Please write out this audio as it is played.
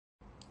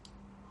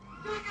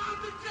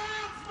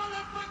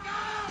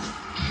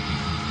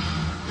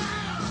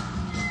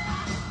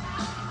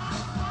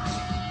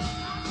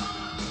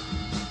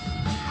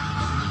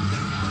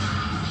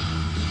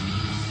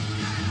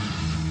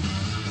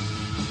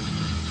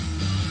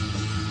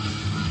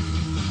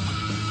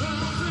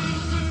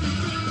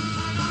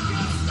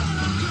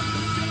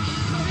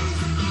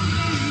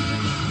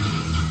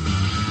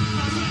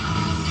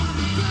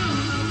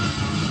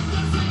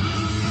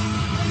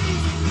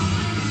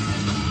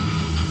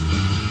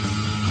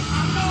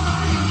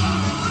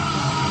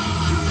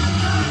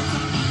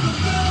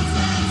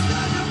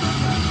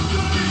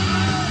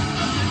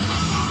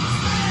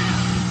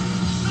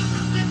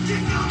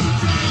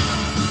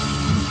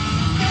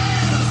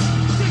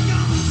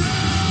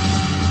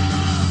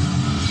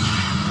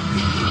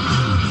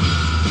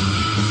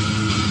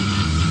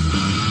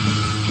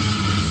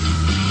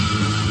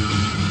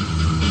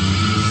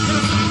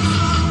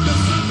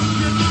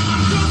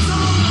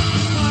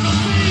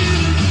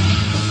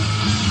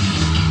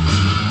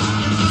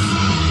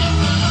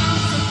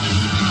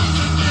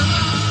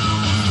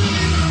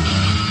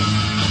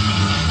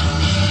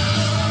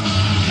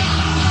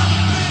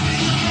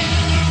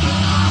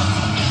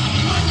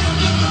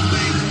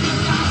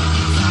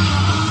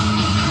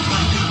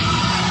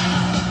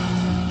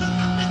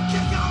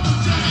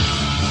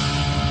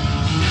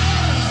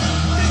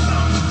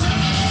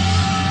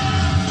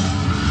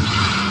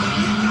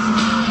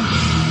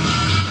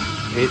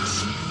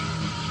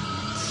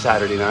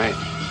Saturday night.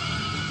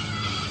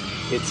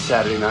 It's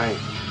Saturday night.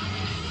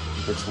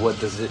 It's What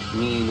Does It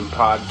Mean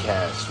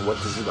podcast. What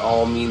does it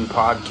all mean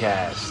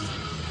podcast?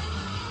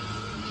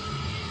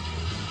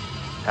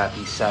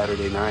 Happy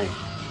Saturday night.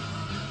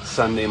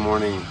 Sunday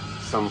morning,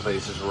 some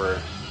places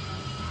where,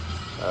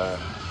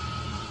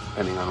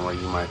 depending on where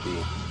you might be.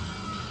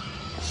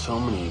 So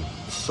many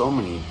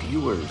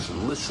viewers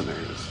and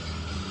listeners.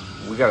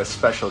 We got a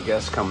special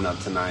guest coming up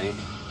tonight.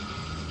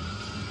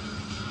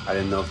 I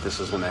didn't know if this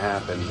was going to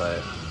happen,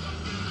 but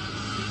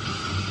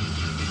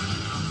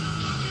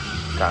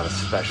got a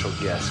special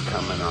guest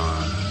coming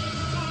on.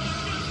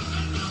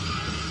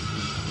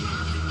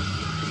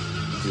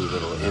 Do a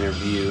little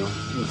interview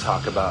and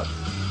talk about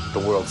the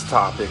world's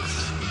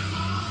topics.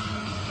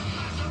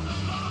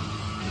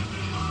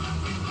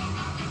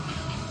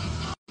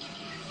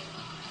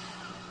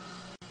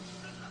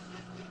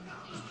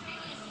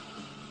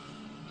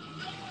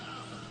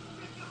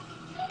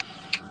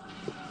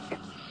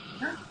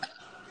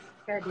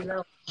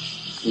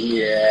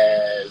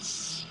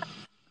 Yes.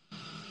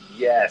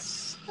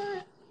 Yes.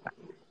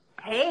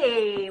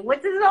 Hey,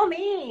 what does it all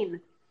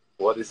mean?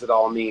 What does it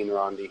all mean,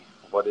 Rondi?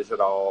 What does it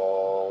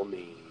all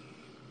mean?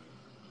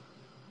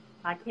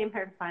 I came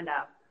here to find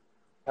out.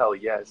 Hell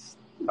yes.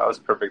 That was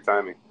perfect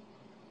timing.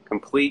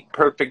 Complete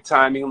perfect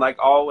timing, like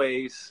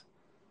always.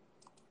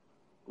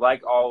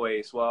 Like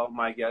always. Well,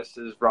 my guest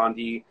is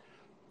Rondi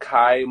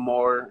Kai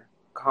Moore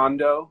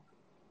Kondo.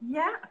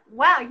 Yeah.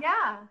 Wow,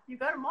 yeah. You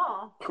got them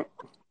all.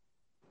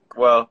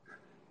 Well,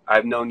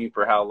 I've known you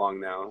for how long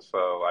now,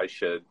 so I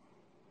should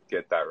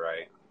get that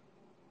right.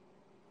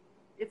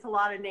 It's a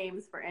lot of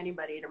names for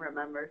anybody to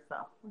remember, so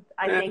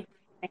thank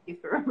you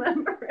for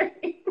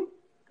remembering.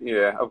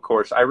 Yeah, of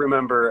course. I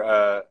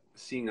remember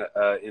seeing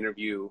an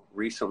interview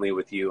recently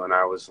with you, and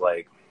I was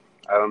like,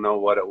 I don't know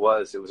what it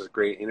was. It was a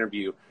great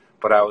interview,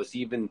 but I was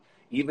even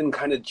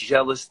kind of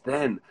jealous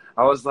then.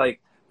 I was like,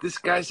 this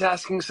guy's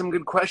asking some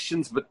good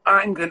questions, but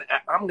I'm gonna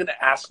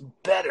ask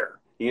better.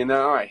 You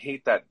know, I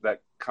hate that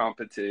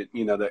competition.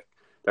 You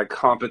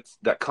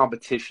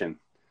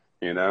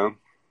know.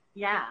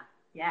 Yeah.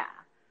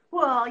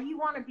 Well, you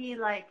want to be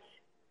like,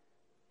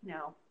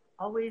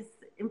 always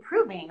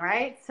improving,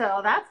 right?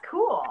 So that's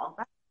cool.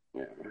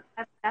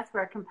 That's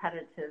where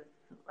competitive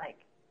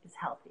is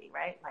healthy,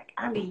 right? Like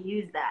I'm gonna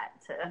use that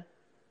to,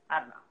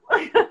 I don't know.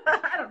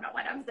 I don't know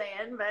what I'm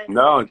saying, but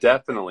no,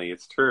 definitely,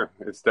 it's true.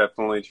 It's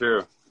definitely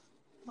true.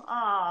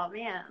 Oh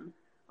man,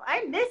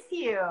 I miss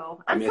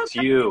you. I miss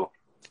you.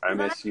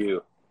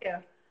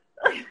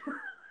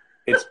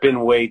 It's been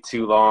way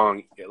too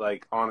long.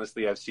 Like,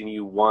 honestly, I've seen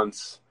you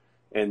once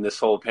in this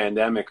whole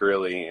pandemic,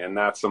 really, and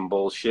that's some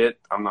bullshit.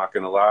 I'm not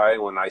going to lie.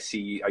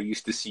 I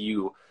used to see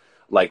you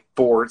like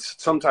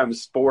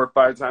sometimes 4 or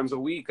 5 times a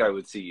week I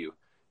would see you,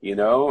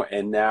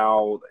 and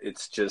now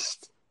it's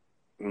just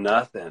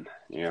nothing,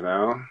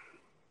 The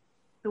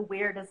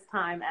weirdest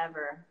time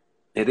ever.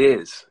 It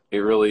is. It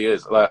really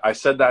is. I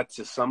said that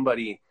to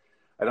somebody.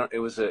 It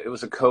was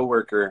a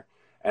coworker.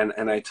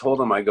 And I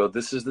told him, I go,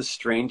 this is the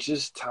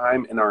strangest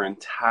time in our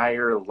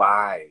entire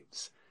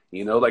lives,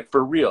 like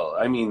for real.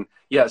 I mean,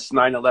 yes,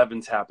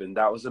 9/11's happened.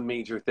 That was a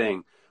major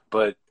thing.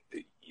 But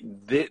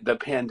the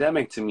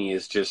pandemic to me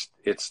is just,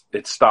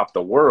 it stopped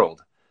the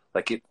world.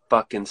 Like it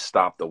fucking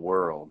stopped the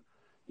world,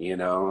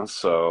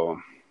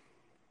 So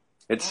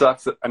it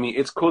sucks. I mean,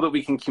 it's cool that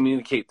we can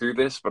communicate through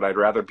this, but I'd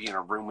rather be in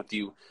a room with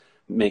you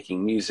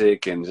making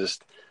music and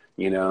just,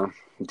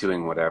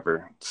 doing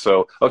whatever.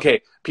 So,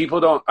 okay, people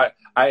don't,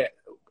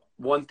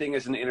 one thing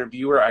as an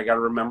interviewer, I got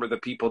to remember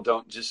that people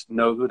don't just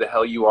know who the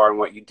hell you are and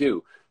what you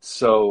do.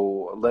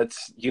 So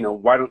let's,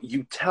 why don't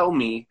you tell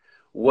me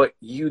what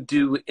you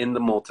do in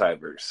the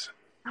multiverse?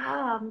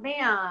 Oh,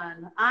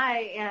 man.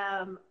 I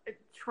am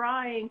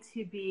trying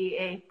to be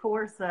a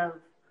force of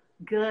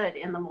good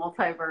in the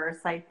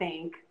multiverse, I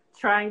think.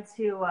 Trying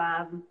to,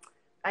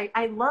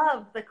 I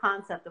love the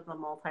concept of the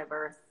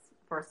multiverse,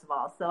 first of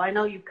all. So I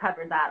know you've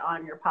covered that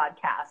on your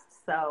podcast.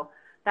 So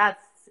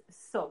that's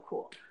so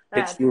cool.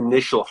 It's the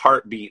initial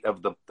heartbeat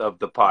of the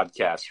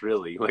podcast,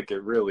 really. Like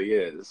it really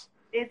is.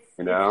 It's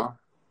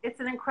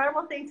an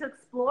incredible thing to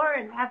explore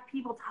and have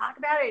people talk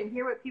about it and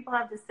hear what people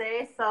have to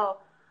say. So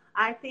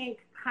I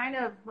think kind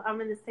of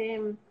I'm in the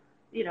same,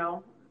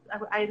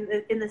 I'm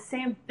in the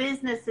same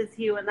business as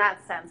you in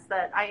that sense,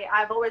 that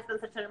I've always been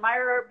such an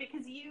admirer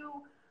because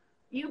you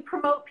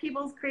promote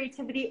people's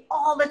creativity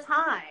all the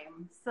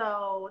time.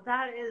 So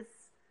that is,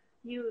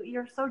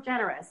 you're so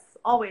generous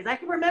always. I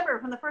can remember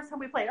from the first time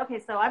we played.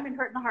 Okay, so I'm in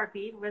Hurt in the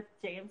Heartbeat with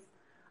James.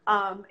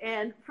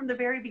 And from the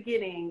very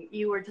beginning,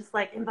 you were just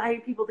like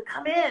inviting people to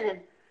come in and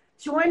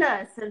join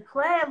us and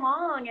play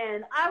along.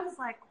 And I was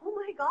like, oh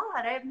my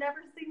God, I have never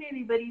seen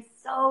anybody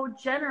so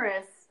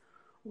generous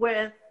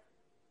with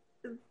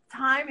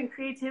time and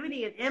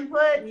creativity and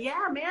input. And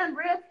yeah, man,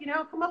 riff,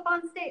 come up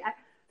on stage.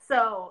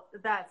 So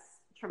that's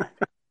tremendous.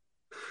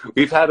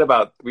 We've had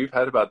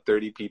about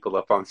 30 people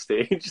up on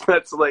stage.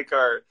 That's like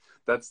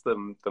that's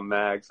the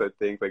max, I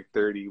think, like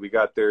 30. We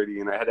got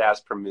 30 and I had to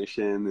ask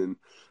permission and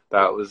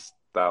that was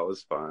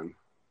fun.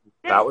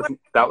 That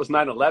was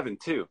 9/11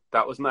 too.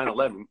 That was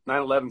 9/11.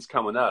 9/11's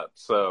coming up.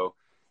 So,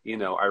 you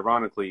know,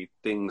 ironically,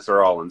 things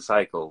are all in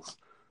cycles.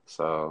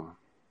 So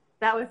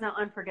that was an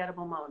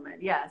unforgettable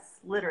moment. Yes,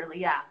 literally.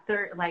 Yeah.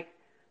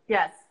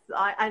 Yes,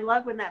 I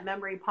love when that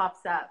memory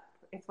pops up.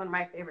 It's one of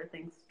my favorite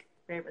things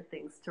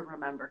to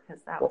remember,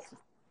 because that was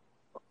just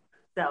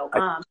so.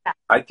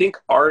 I think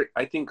art,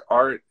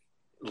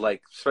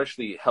 like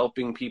especially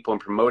helping people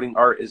and promoting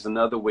art, is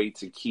another way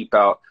to keep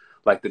out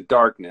like the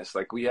darkness.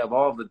 Like we have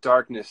all the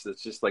darkness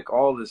that's just like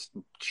all this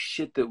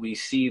shit that we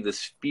see,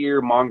 this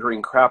fear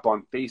mongering crap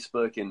on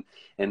Facebook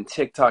and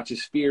TikTok,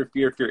 just fear.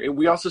 And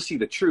we also see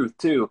the truth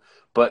too,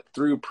 but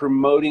through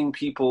promoting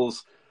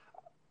people's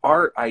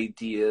art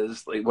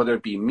ideas, like whether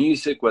it be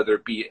music, whether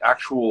it be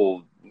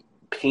actual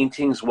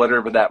paintings,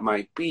 whatever that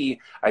might be,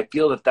 I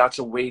feel that that's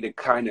a way to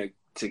kind of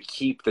to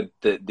keep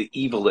the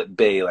evil at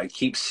bay, like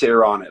keep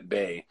Sauron at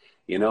bay,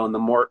 you know. And the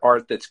more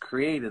art that's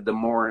created, the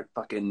more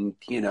fucking,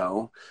 you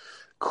know,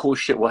 cool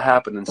shit will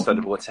happen instead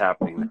of what's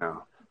happening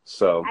now.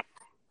 So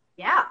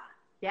yeah,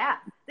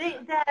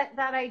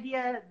 that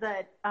idea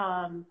that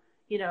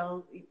you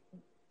know,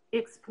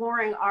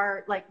 exploring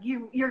art, like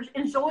you're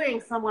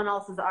enjoying someone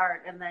else's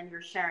art and then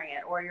you're sharing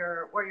it, or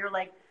you're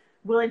like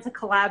willing to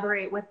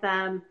collaborate with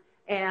them,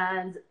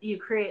 and you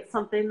create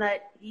something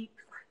that you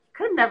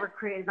could never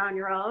create on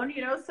your own,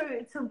 you know.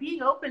 So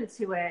being open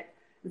to it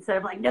instead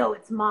of like, no,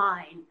 it's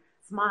mine,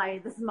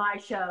 this is my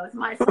show, it's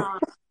my song.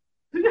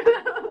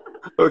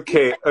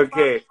 Okay.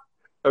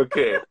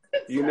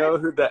 You know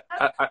who that?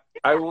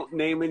 I won't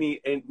name any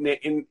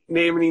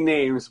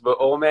names, but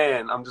old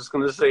man, I'm just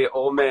gonna say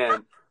old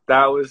man.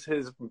 That was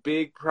his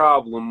big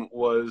problem,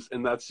 was,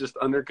 and that's just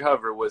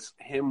undercover, was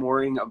him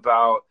worrying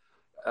about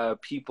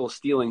people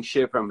stealing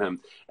shit from him.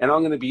 And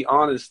I'm gonna be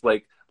honest,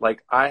 like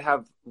I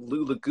have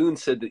Lou Lagoon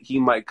said that he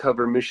might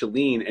cover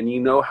Micheline, and you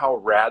know how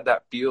rad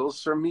that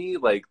feels for me.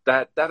 Like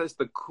that is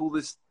the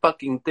coolest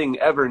fucking thing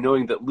ever,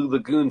 knowing that Lou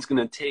Lagoon's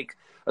gonna take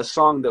a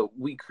song that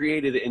we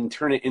created and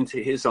turn it into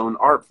his own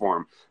art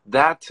form.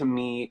 That to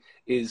me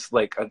is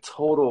like a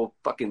total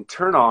fucking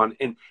turn on.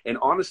 And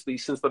honestly,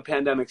 since the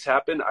pandemic's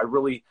happened, I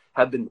really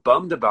have been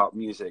bummed about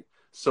music.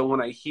 So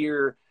when I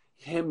hear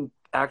him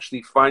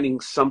actually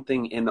finding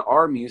something in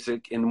our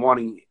music and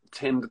wanting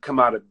him to come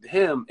out of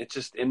him, it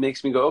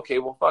makes me go, okay,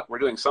 well, fuck, we're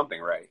doing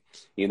something right,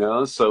 you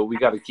know? So we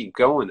got to keep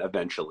going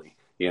eventually,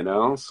 you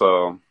know?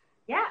 So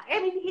yeah,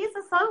 I mean, he's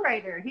a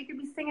songwriter. He could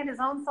be singing his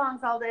own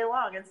songs all day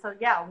long. And so,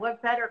 yeah,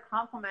 what better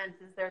compliment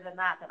is there than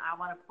that, I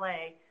want to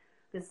play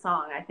this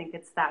song? I think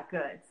it's that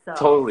good. So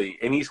totally.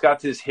 And he's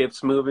got his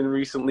hips moving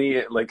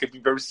recently. Like if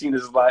you've ever seen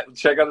his live,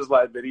 check out his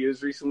live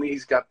videos recently.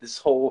 He's got this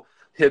whole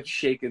hip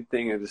shaking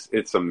thing.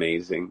 It's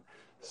amazing.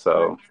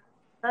 So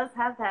he does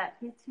have that.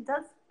 He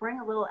does bring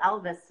a little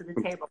Elvis to the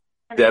table.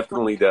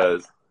 Definitely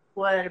does.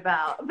 What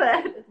about?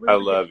 But I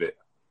love it.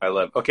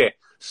 Okay,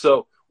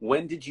 so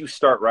when did you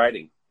start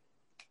writing?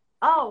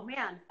 Oh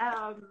man,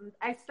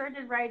 I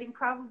started writing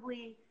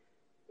probably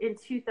in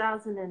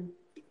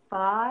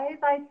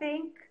 2005, I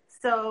think.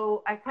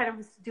 So I kind of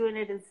was doing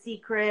it in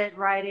secret,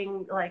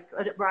 writing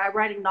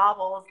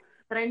novels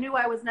that I knew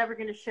I was never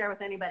going to share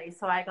with anybody.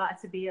 So I got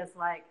to be as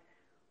like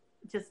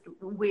just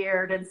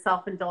weird and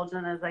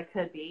self-indulgent as I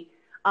could be.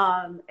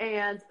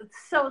 And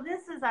so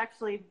this is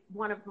actually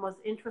one of the most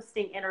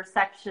interesting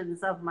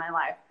intersections of my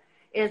life,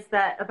 is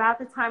that about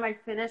the time I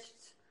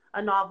finished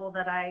a novel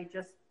that I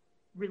just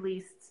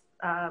released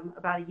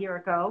about a year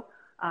ago,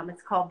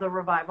 it's called The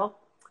Revival,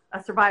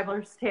 A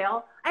Survivor's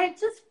Tale. I had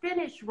just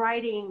finished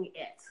writing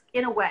it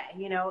in a way,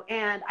 you know,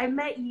 and I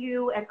met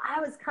you, and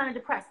I was kind of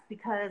depressed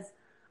because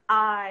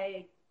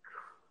I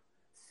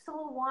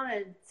so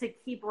wanted to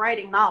keep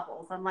writing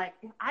novels. I'm like,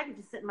 I could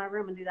just sit in my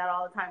room and do that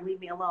all the time. Leave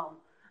me alone.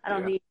 I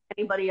don't need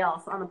anybody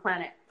else on the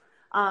planet.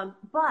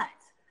 But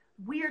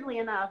weirdly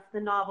enough,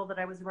 the novel that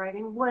I was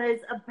writing was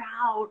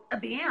about a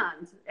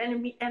band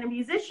and a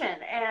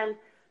musician. And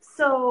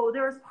so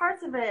there was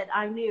parts of it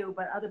I knew,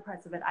 but other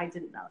parts of it I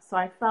didn't know. So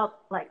I felt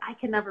like I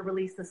can never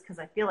release this because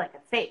I feel like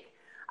a fake.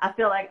 I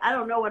feel like I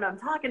don't know what I'm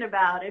talking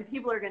about, and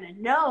people are going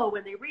to know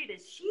when they read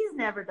it. She's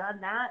never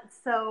done that.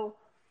 So,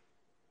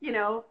 you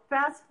know,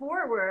 fast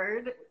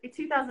forward, in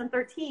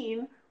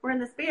 2013, we're in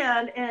this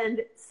band.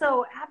 And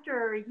so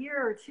after a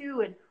year or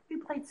two, and we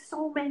played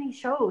so many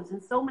shows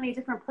in so many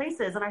different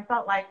places, and I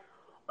felt like,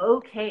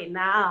 okay,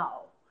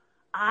 now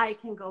I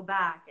can go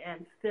back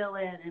and fill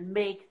in and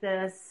make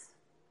this,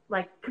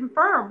 like,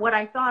 confirm what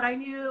I thought I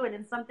knew. And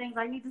in some things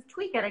I need to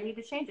tweak it. I need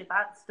to change it.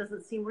 That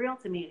doesn't seem real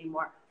to me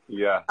anymore.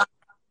 Yeah.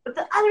 But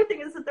the other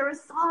thing is that there were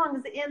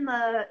songs in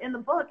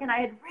the book, and I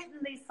had written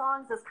these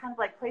songs as kind of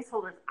like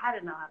placeholders. I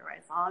didn't know how to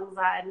write songs.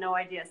 I had no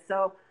idea.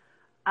 So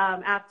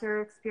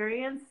after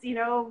experience, you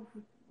know,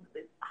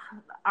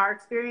 our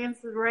experience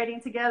with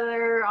writing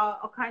together,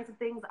 all kinds of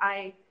things,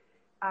 I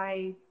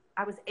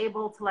was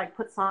able to like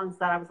put songs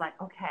that I was like,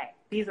 okay,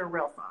 these are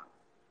real songs.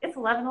 It's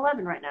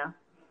 11:11 right now.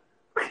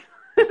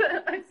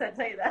 I said,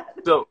 tell you that.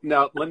 So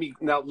now let me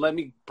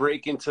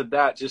break into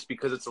that just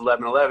because it's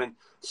 11:11.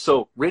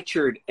 So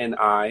Richard and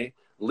I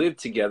live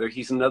together.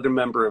 He's another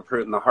member of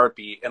Hurt in the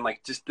Heartbeat. And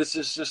like, just, this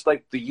is just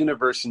like the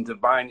universe and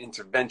divine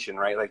intervention,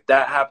 right? Like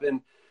that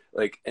happened.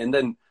 Like, and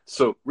then,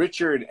 so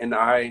Richard and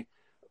I,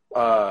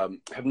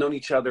 have known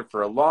each other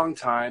for a long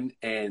time,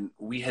 and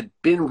we had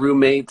been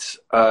roommates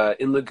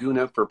in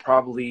Laguna for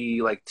probably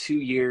like 2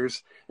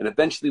 years, and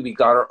eventually we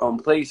got our own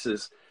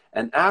places.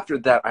 And after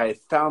that, I had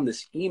found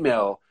this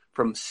email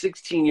from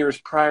 16 years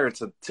prior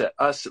to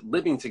us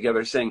living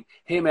together saying,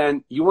 hey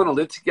man, you want to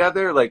live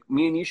together? Like,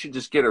 me and you should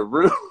just get a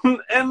room.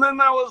 And then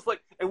I was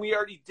like, and we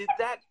already did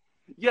that.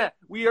 Yeah,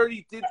 we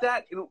already did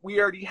that, and we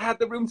already had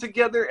the room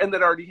together, and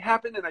that already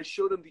happened. And I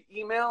showed him the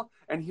email,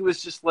 and he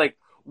was just like,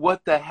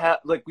 what the hell?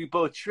 Like, we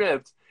both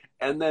tripped.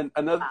 And then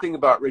another thing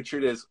about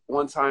Richard is,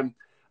 one time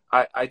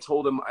I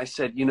told him, I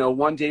said, you know,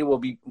 one day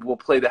we'll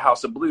play the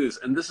House of Blues.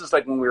 And this is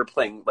like when we were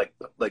playing like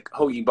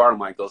Hoagie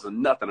Barmichaels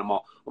and nothing. I'm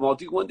all,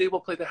 dude, one day we'll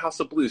play the House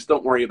of Blues.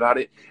 Don't worry about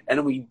it.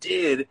 And we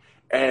did.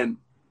 And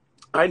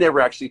I never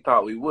actually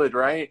thought we would,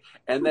 right?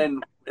 And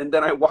then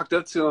I walked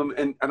up to him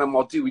and I'm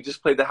all, dude, we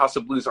just played the House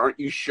of Blues. Aren't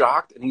you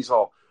shocked? And he's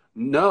all,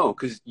 no,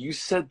 because you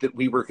said that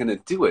we were going to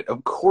do it.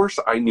 Of course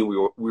I knew we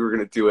were going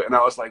to do it. And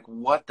I was like,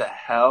 what the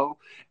hell?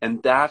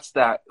 And that's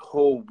that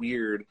whole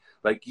weird,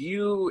 like,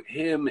 you,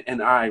 him,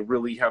 and I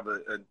really have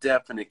a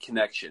definite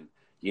connection,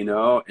 you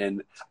know?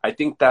 And I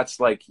think that's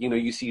like, you know,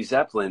 you see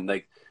Zeppelin,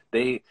 like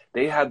they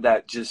had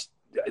that just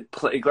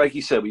play, like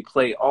you said, we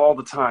play all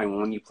the time.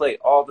 When you play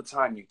all the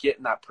time, you get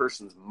in that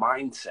person's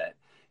mindset,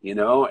 you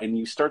know, and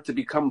you start to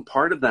become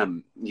part of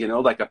them, you know,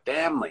 like a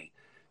family.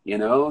 You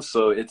know,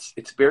 so it's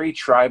very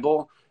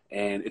tribal,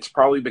 and it's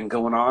probably been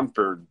going on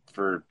for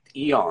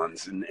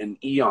eons and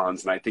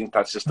eons. And I think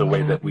that's just the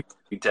way that we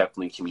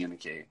definitely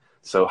communicate.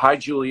 So hi,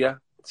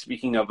 Julia.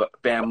 Speaking of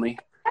family.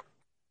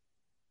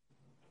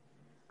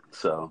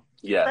 So,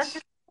 yes.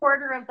 Such a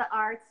supporter of the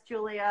arts,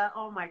 Julia.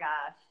 Oh my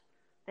gosh.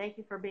 Thank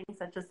you for being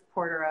such a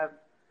supporter of,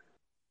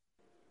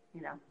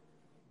 you know,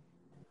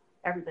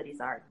 everybody's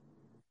art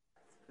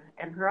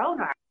and her own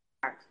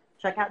art.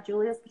 Check out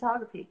Julia's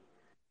photography.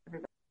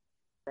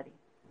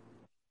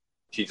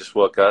 She just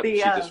woke up. The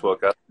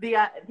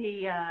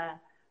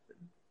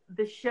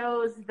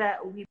shows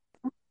that we.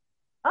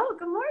 Oh,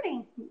 good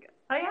morning.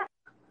 Oh yeah,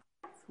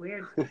 it's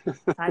weird.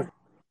 Size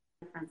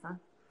difference, huh?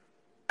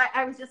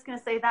 I was just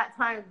gonna say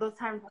those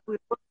times we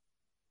were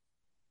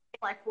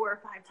like 4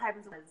 or 5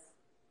 times was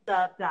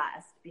the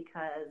best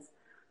because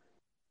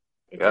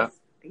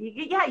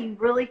you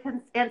really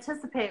can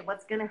anticipate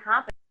what's gonna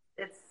happen.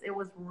 It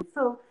was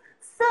so.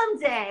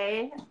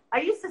 Someday,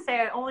 I used to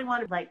say I only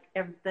wanted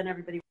then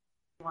everybody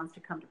wants to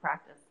come to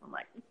practice. I'm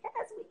like,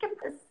 yes, we can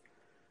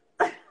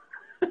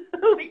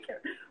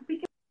we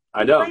can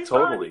I know,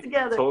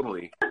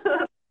 totally.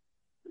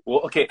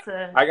 Well, okay,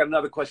 I got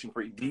another question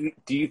for you.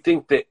 Do you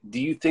think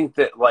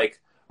that like,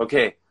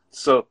 okay,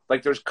 so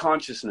like there's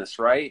consciousness,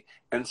 right?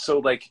 And so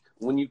like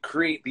when you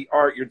create the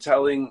art, you're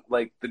telling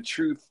like the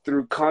truth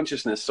through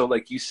consciousness. So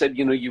like you said,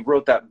 you know, you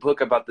wrote that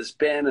book about this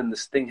band and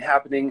this thing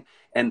happening,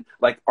 and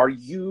like, are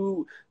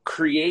you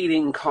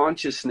creating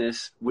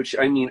consciousness, which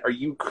I mean, are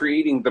you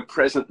creating the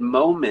present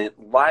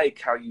moment, like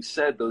how you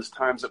said those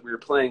times that we were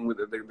playing with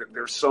it,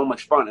 they're so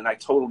much fun, and I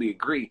totally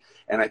agree.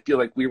 And I feel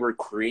like we were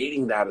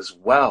creating that as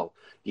well.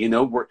 You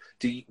know,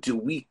 do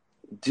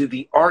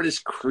the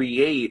artists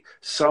create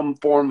some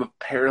form of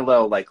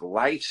parallel, like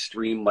live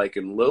stream, like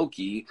in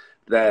Loki,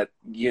 that,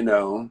 you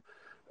know,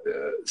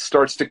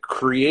 starts to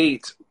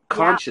create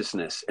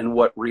consciousness and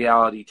what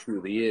reality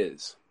truly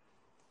is?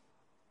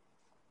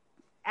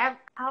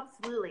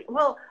 Absolutely.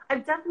 Well,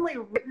 I've definitely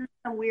written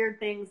some weird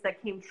things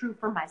that came true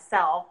for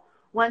myself.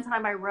 One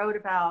time I wrote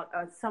about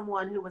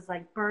someone who was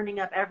like burning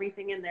up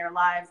everything in their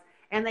lives,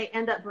 and they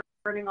end up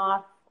burning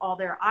off all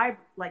their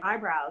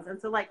eyebrows. And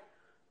so like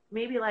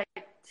maybe like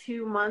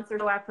 2 months or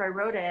so after I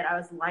wrote it, I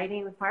was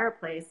lighting the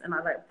fireplace, and I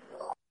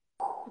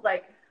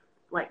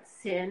like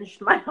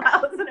singed my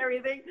house and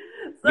everything.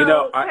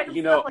 So, I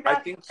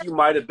think you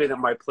might have been at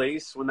my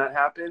place when that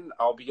happened.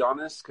 I'll be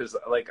honest, because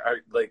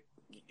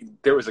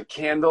there was a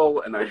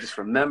candle, and I just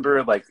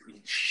remember like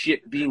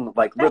shit being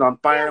like lit on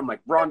fire. I'm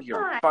like, Ron,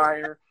 you're on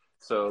fire.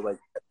 So like,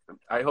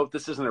 I hope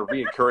this isn't a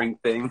reoccurring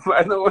thing,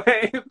 by the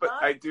way, but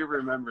I do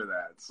remember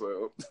that.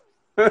 So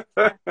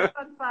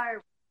on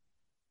fire.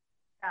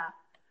 Yeah.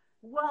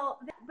 Well,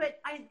 but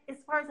as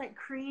far as like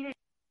creating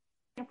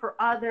for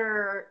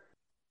other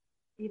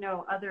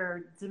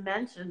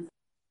dimensions,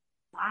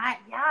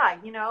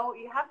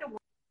 you have to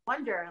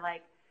wonder,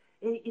 like,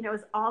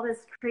 is all this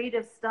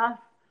creative stuff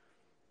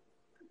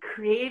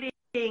creating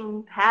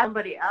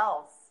somebody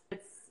else?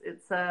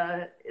 It's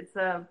a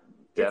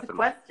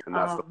question. And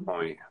that's the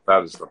point.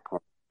 That is the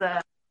point.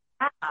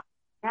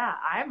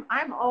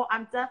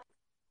 I'm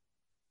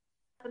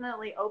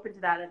definitely open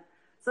to that, and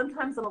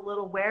sometimes I'm a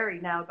little wary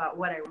now about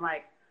what I'm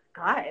like.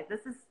 God,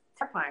 this is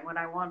terrifying when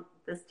I want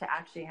this to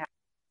actually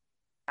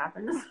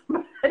happen to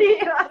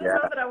somebody. I don't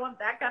know that I want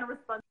that kind of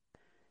response.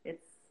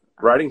 It's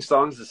writing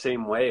songs the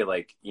same way.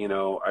 Like, you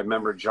know, I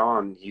remember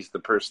John, he's the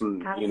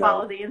person, How to you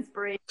follow know, the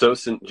inspiration.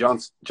 John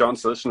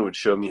Sosin would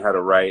show me how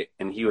to write,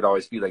 and he would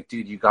always be like,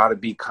 dude, you got to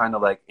be kind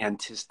of like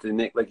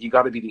antistonic. Like, you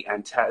got to be the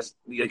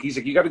like, he's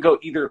like, you got to go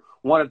either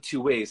one of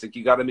two ways. Like,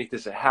 you got to make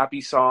this a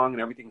happy song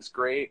and everything's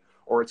great,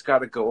 or it's got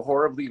to go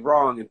horribly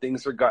wrong and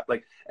things are got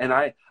like, and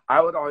I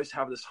would always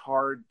have this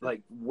hard,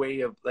 like,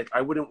 way of, like,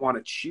 I wouldn't want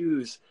to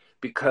choose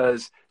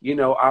because, you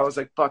know, I was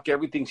like, fuck,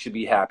 everything should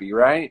be happy,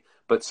 right?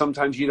 But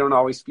sometimes you don't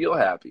always feel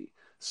happy.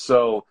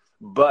 So,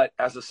 but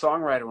as a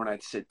songwriter, when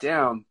I'd sit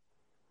down,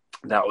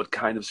 that would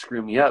kind of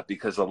screw me up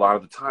because a lot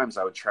of the times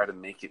I would try to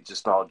make it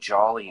just all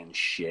jolly and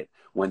shit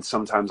when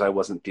sometimes I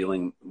wasn't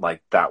feeling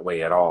like that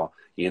way at all,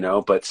 you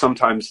know? But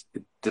sometimes,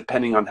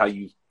 depending on how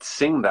you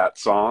sing that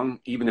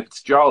song, even if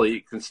it's jolly,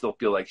 it can still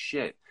feel like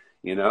shit,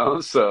 you know?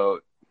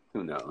 So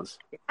who knows?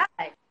 Yeah.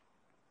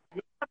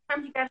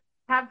 Sometimes you gotta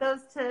have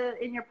those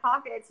in your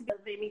pocket to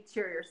maybe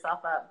cheer yourself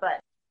up. But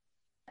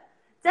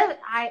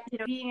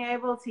being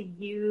able to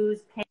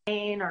use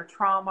pain or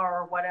trauma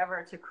or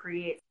whatever to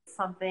create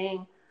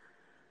something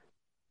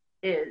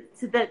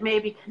that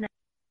maybe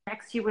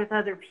connects you with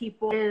other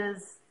people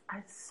is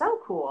so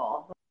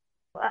cool.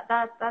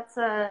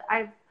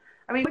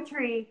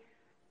 Poetry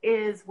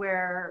is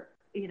where,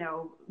 you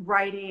know,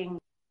 writing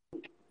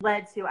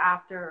led to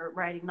after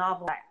writing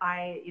novels.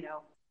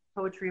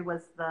 Poetry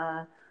was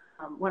the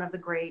one of the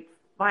great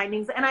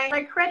findings, and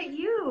I credit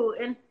you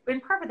in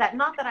part for that.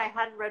 Not that I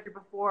hadn't read it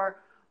before,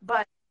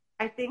 but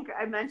I think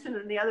I mentioned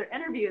in the other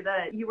interview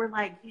that you were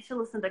like, you should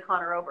listen to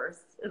Conor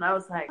Oberst. And I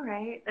was like, all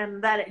right.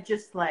 And that it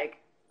just like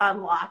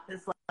unlocked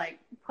this like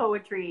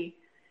poetry,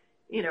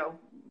 you know,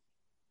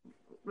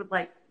 with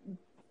like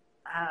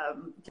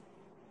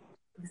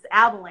this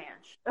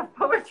avalanche of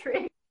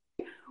poetry,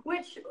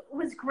 which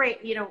was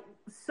great, you know,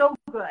 so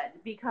good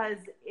because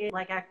it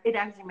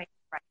actually made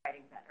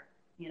writing better.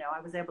 You know, I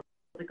was able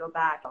to go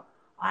back,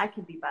 I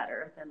can be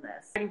better than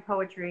this. Writing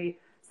poetry,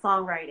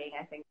 songwriting,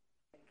 I think,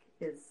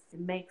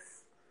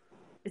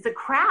 it's a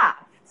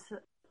craft,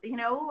 you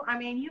know. I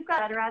mean, you've got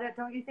better at it,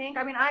 don't you think?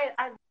 I mean,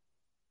 I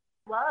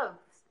love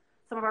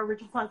some of our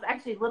original songs.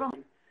 Actually,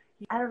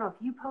 I don't know if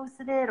you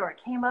posted it or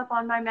it came up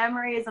on my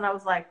memories, and I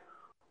was like,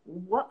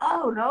 what?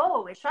 Oh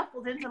no, it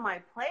shuffled into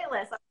my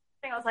playlist.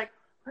 I was like,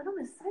 Little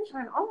Miss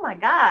Sunshine, oh my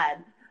God.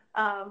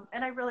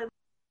 And I really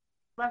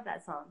love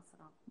that song. So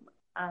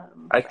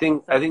I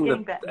think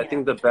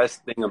the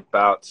best thing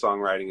about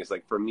songwriting is,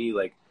 like, for me,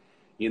 like,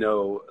 you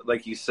know,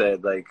 like you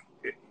said, like,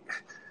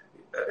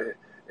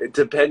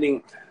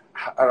 depending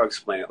how to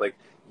explain it, like,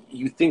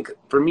 you think,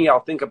 for me,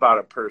 I'll think about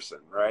a person,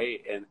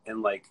 right?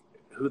 And like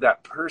who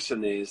that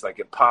person is, like,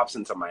 it pops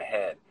into my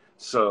head.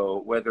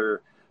 So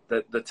whether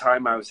the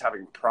time I was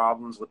having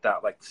problems with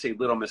that, like, say,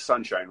 Little Miss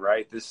Sunshine,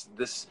 right? This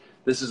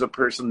is a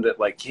person that,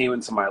 like, came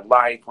into my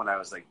life when I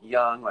was, like,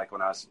 young, like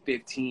when I was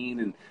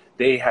 15, and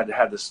they had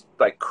this,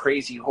 like,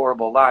 crazy,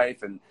 horrible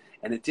life, and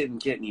it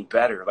didn't get any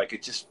better. Like,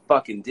 it just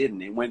fucking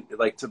didn't. It went,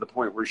 like, to the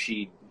point where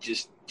she's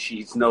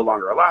no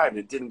longer alive, and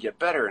it didn't get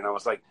better. And I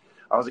was like,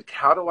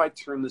 how do I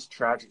turn this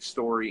tragic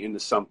story into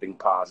something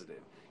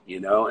positive? You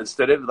know,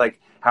 instead of, like,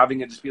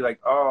 having it just be like,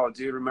 oh,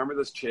 dude, remember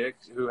this chick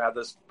who had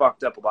this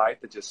fucked up life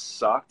that just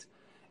sucked?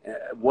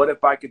 What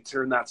if I could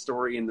turn that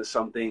story into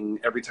something,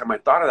 every time I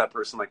thought of that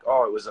person, like,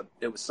 oh,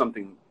 it was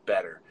something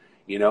better,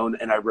 you know?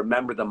 And I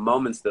remember the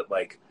moments that,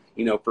 like,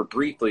 you know, for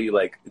briefly,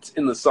 like, it's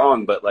in the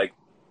song, but, like,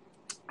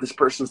 this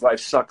person's life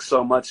sucked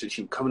so much that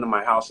she would come into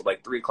my house at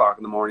like 3:00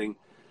 in the morning,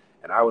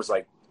 and I was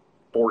like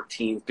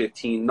 14,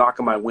 15,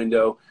 knock on my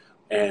window,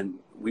 and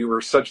we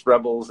were such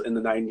rebels in the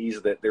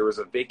 90s that there was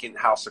a vacant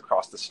house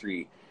across the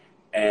street,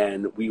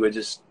 and we would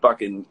just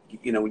fucking,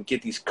 you know, we'd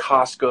get these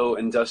Costco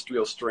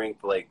industrial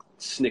strength, like,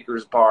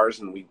 Snickers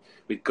bars, and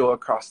we'd go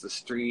across the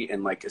street,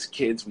 and, like, as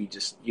kids, we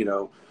just, you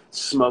know,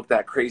 smoke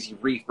that crazy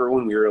reefer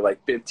when we were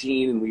like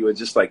 15, and we would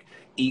just, like,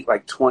 eat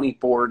like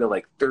 24 to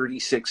like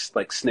 36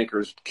 like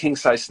Snickers, king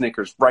size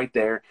Snickers right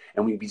there,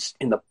 and we'd be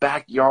in the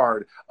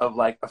backyard of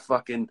like a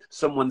fucking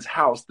someone's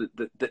house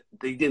that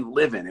they didn't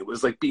live in. It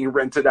was like being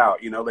rented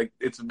out, you know, like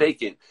it's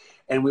vacant,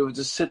 and we would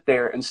just sit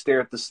there and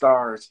stare at the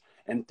stars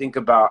and think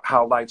about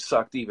how life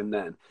sucked even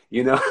then,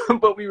 you know.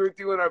 But we were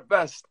doing our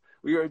best.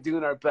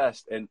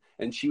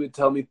 And she would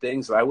tell me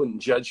things, and I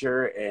wouldn't judge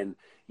her. And,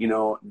 you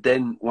know,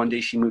 then one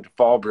day she moved to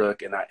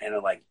Fallbrook, and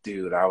I'm like,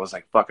 dude, I was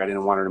like, fuck, I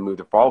didn't want her to move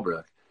to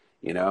Fallbrook,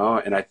 you know.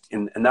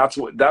 And that's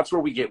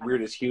where we get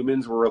weird as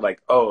humans, where we're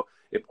like, oh,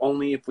 if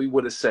we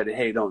would have said,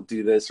 hey, don't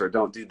do this or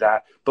don't do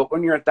that. But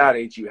when you're at that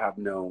age, you have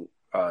no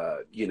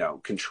you know,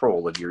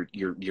 control of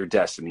your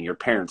destiny. Your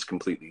parents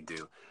completely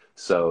do.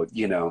 So,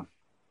 you know,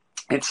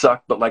 it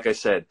sucked, but like I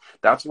said,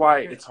 that's why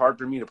it's hard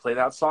for me to play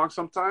that song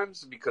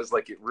sometimes, because,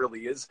 like, it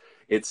really is,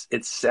 it's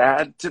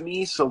sad to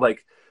me. So,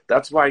 like,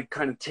 that's why I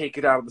kind of take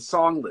it out of the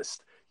song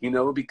list, you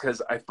know,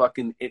 because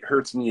it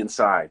hurts me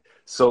inside.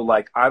 So,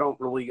 like, I don't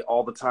really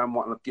all the time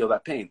want to feel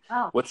that pain.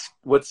 Oh.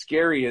 What's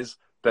scary is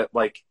that,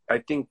 like, I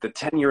think the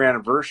 10-year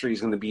anniversary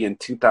is going to be in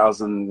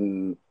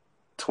 2020,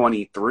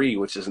 23,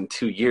 which is in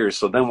 2 years.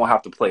 So then we'll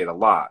have to play it a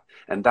lot.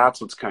 And that's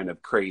what's kind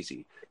of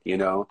crazy, you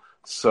know?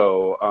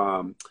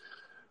 So,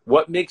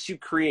 what makes you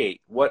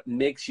create? What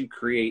makes you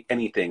create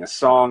anything? A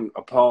song,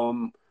 a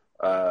poem,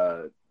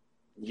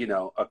 you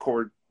know, a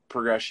chord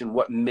progression?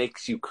 What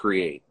makes you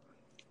create?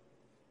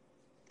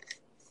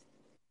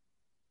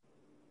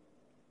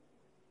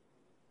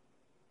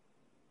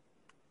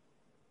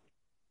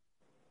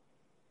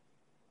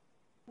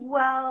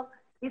 Well,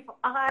 if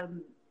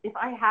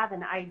I have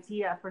an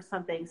idea for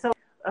something, so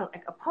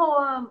like a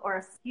poem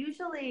or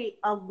usually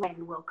a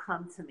line will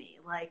come to me,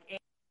 like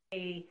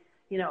a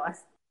you know a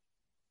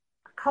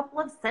couple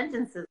of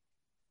sentences,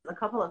 a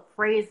couple of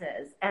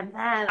phrases, and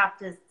then I have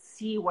to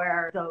see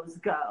where those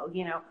go.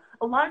 You know,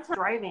 a lot of times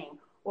driving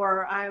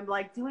or I'm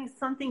like doing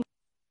something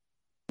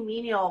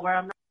menial where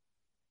I'm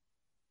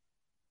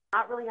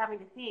not really having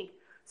to think.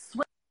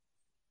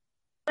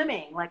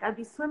 Swimming, like I'd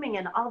be swimming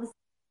and all of a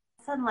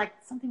sudden like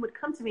something would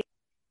come to me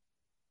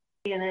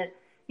and it,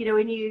 you know,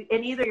 and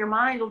either your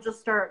mind will just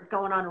start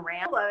going on a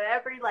rant,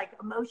 every like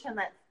emotion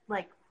that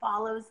like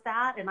follows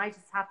that, and I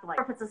just have to like,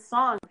 or if it's a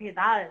song, okay,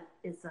 that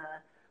is a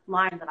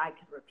line that I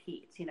could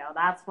repeat, you know,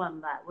 that's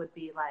one that would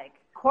be like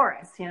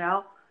chorus, you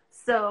know.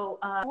 So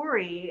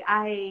story,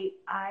 I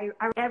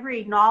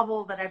every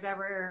novel that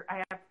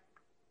I have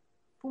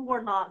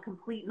 4 not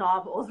complete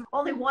novels.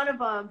 Only one of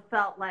them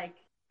felt like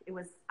it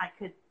was I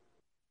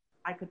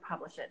could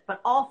publish it,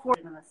 but all 4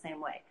 in the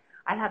same way.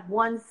 I had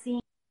one scene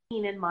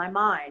in my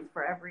mind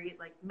for every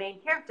like main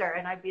character,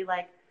 and I'd be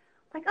like,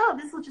 oh,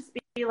 this will just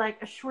be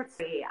like a short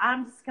story.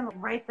 I'm just gonna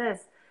write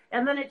this,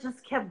 and then it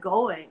just kept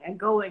going and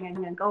going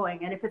and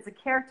going. And if it's a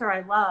character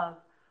I love,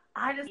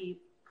 I just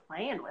keep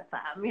playing with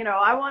them. You know,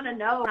 I want to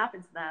know what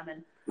happens to them,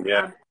 and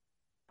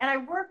and I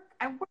work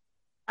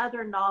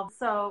other novels.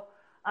 So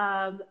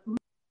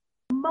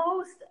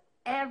most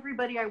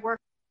everybody I work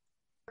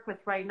with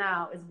right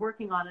now is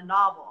working on a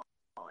novel,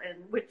 and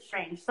which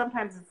strange.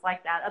 Sometimes it's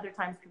like that. Other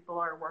times people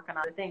are working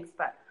on other things,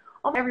 but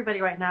almost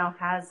everybody right now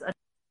has a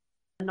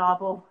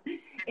novel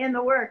in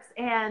the works.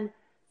 And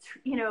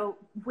you know,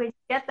 when you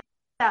get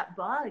that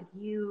bug,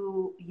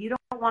 you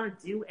don't want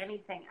to do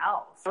anything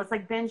else. So it's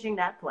like binging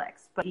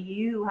Netflix, but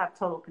you have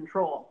total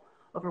control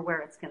over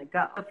where it's going to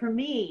go. But for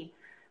me,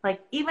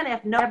 like even if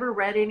I've never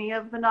read any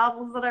of the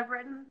novels that I've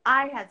written,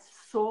 I had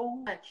so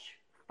much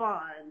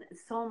fun,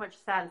 so much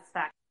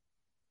satisfaction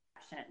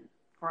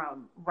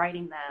from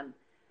writing them,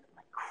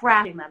 like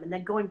crafting them, and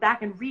then going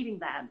back and reading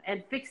them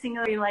and fixing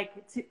them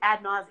like to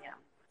ad nauseum.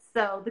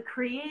 So the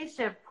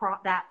creation,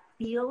 that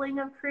feeling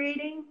of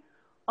creating,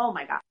 oh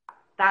my God,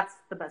 that's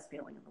the best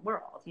feeling in the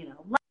world. You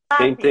know,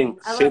 Same thing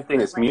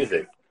as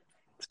music.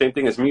 Same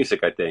thing as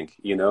music, I think.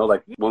 You know,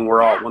 like when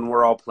we're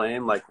all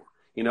playing, like,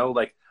 you know,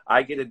 like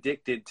I get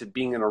addicted to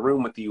being in a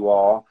room with you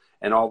all,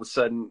 and all of a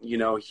sudden, you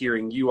know,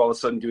 hearing you all of a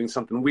sudden doing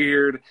something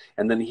weird,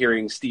 and then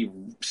hearing Steve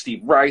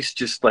Rice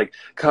just like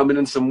coming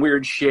in some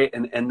weird shit,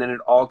 and then it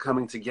all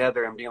coming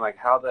together and being like,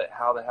 how the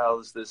hell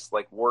is this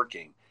like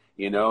working?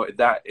 You know,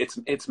 that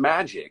it's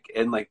magic,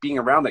 and like being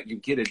around that, you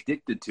get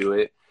addicted to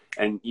it,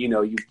 and you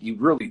know, you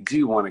really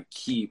do want to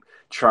keep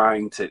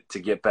trying to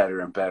get better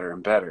and better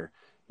and better,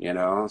 you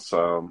know.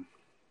 So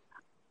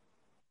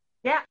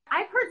yeah,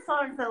 I've heard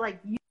songs that like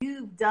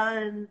you've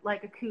done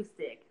like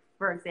acoustic,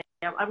 for example.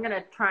 I'm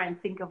gonna try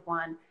and think of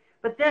one,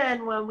 but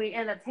then when we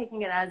end up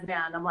taking it as a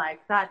band, I'm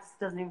like, that just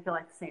doesn't even feel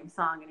like the same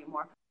song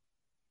anymore.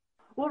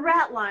 Well,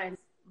 Ratlines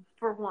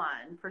for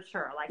one, for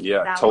sure. Like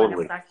that totally. one, it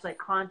was actually a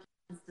conscious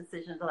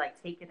decision to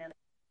like take it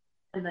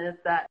in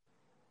that,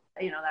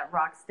 you know, that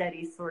rock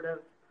steady sort of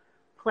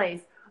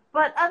place.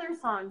 But other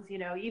songs, you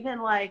know,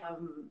 even like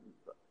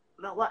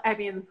I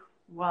mean,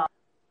 well,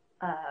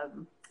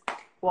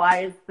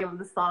 why is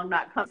the song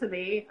not come to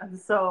me? And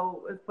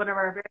so it's one of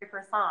our very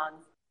first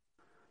songs.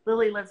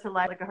 Lily lives her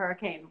life like a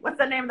hurricane. What's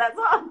the name of that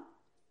song?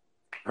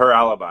 Her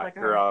Alibi. Like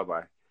her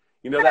Alibi.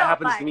 You know, that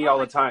happens to me all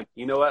the time.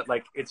 You know what?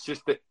 Like, it's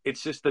just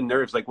the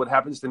nerves. Like, what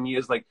happens to me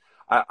is like,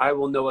 I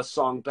will know a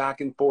song back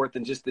and forth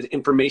and just the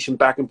information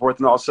back and forth,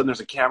 and all of a sudden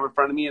there's a camera in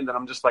front of me, and then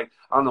I'm just like,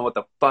 I don't know what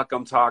the fuck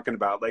I'm talking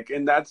about. Like,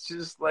 and that's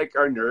just like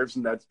our nerves,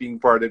 and that's being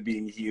part of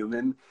being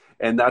human.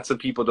 And that's what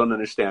people don't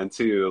understand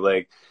too.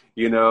 Like,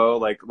 you know,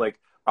 like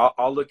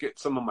I'll look at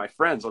some of my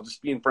friends. I'll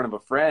just be in front of a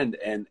friend,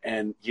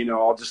 and you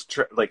know, I'll just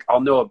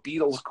I'll know a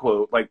Beatles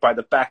quote like by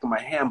the back of my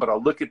hand, but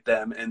I'll look at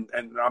them and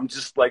I'm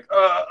just like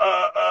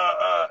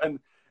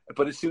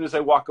but as soon as I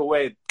walk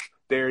away,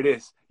 there it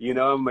is. You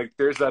know, I'm like,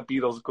 there's that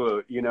Beatles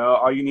quote. You know,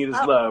 all you need is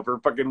love, or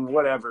fucking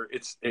whatever.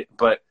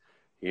 But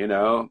you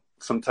know,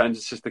 sometimes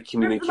it's just the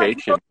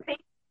communication.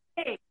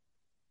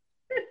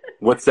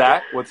 What's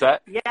that?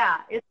 Yeah,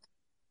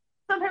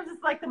 sometimes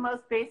it's like the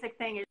most basic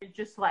thing is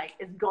just like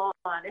it's gone.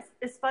 It's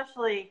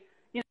especially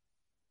you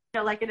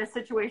know like in a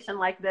situation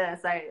like this,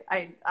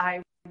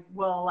 I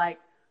will like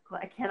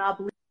I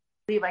cannot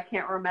believe I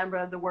can't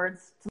remember the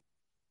words to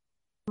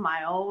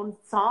my own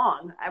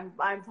song.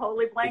 I'm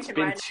totally blanking. It's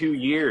been right 2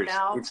 years.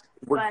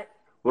 now.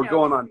 We're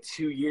going on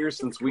 2 years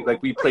since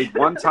we played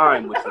one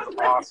time, which is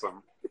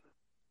awesome.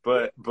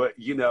 but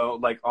you know,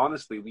 like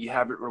honestly, we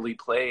haven't really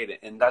played,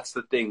 and that's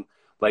the thing.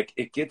 Like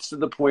it gets to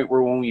the point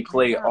where when we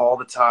play all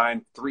the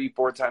time,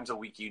 3-4 times a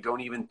week, you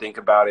don't even think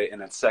about it,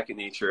 and it's second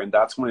nature. And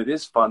that's when it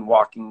is fun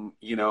walking.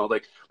 You know,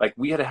 like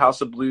we had a House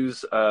of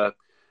Blues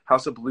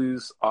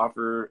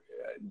offer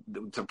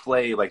to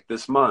play like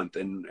this month,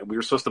 and we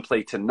were supposed to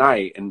play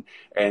tonight, and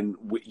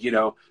we, you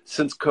know,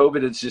 since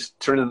COVID it's just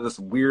turned into this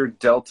weird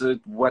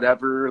Delta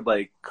whatever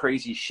like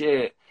crazy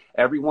shit.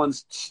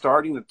 Everyone's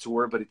starting the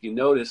tour, but if you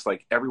notice,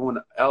 like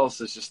everyone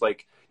else is just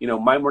like, you know,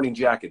 My Morning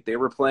Jacket, they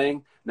were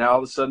playing. Now all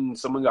of a sudden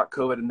someone got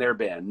COVID in their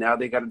band. Now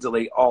they got to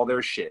delay all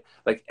their shit.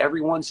 Like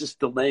everyone's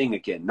just delaying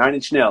again. Nine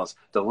Inch Nails,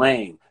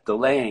 delaying.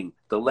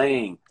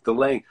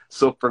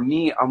 So for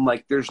me, I'm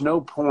like, there's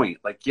no point.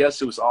 Like,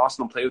 yes, it was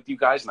awesome to play with you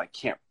guys, and I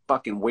can't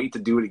fucking wait to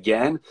do it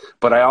again.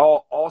 But I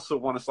also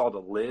want us all to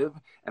live,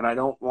 and I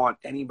don't want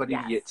anybody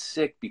to get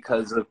sick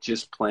because of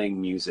just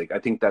playing music. I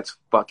think that's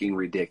fucking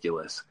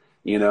ridiculous,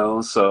 you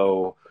know?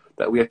 So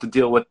that we have to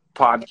deal with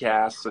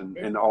podcasts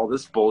and all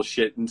this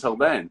bullshit until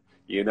then,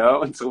 you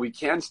know, until we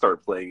can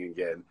start playing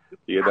again,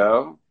 you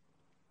know?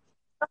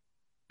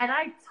 And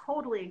I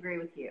totally agree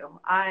with you.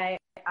 I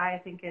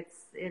think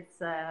it's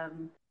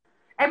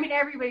I mean,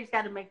 everybody's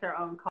got to make their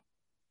own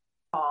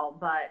call,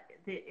 but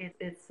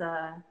it's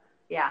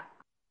yeah,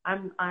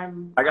 I'm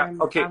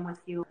with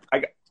you.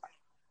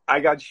 I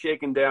got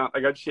shaken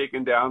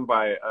down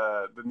by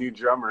the new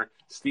drummer,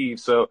 Steve.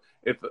 So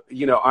if,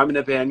 you know, I'm in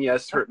a band,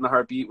 yes, Hurting the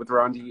Heartbeat with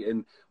Rondi,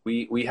 and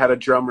we had a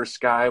drummer,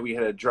 Sky, we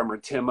had a drummer,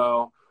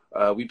 Timo.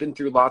 We've been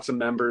through lots of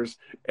members,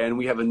 and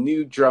we have a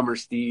new drummer,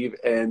 Steve,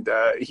 and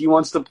he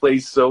wants to play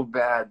so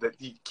bad that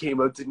he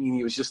came up to me and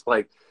he was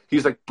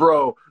like,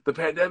 bro, the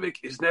pandemic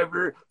is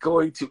never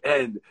going to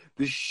end.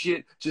 This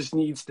shit just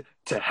needs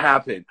to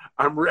happen.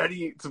 I'm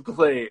ready to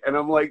play. And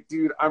I'm like,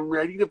 dude, I'm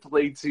ready to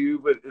play too,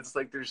 but it's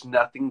like there's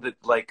nothing that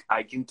like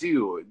I can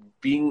do.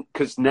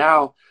 Because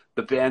now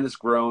the band has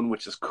grown,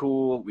 which is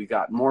cool. We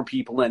got more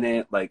people in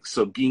it. Like,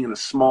 so being in a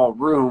small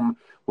room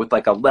with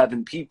like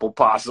 11 people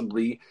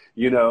possibly,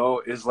 you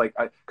know, is like,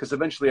 because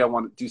eventually I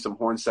want to do some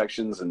horn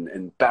sections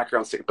and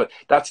background stuff, but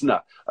that's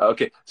enough.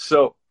 Okay,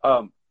 so,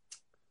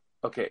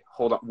 okay,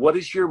 hold on. What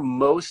is your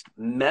most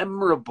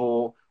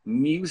memorable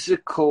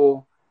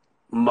musical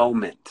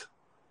moment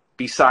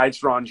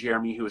besides Ron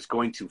Jeremy, who is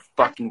going to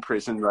fucking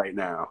prison right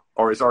now,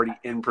 or is already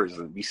in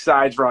prison,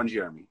 besides Ron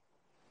Jeremy?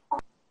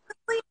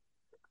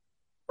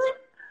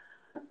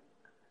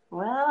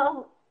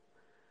 Well,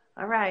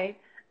 all right.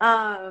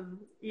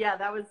 Yeah,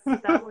 that was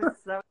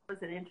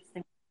an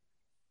interesting.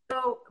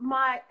 So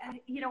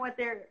you know what,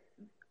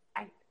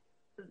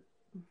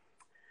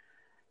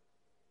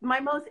 my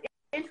most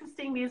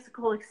interesting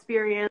musical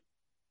experience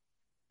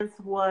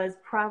was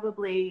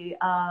probably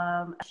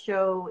a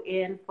show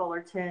in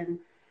Fullerton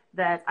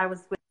that I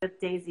was with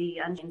Daisy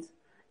Unchained,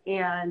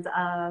 and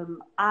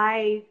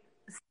I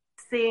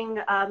sing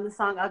the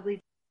song "Ugly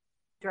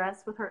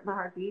Dress" with Hurting the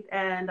Heartbeat,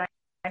 and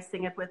I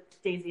sing it with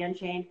Daisy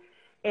Unchained,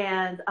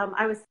 and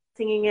I was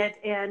singing it,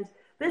 and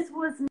this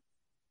was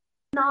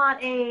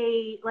not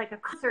a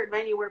concert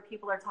venue where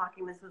people are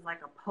talking. This was like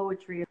a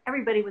poetry.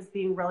 Everybody was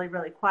being really,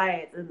 really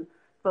quiet and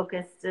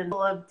focused, and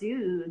full of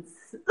dudes.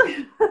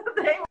 They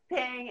weren't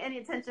paying any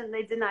attention.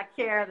 They did not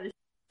care. The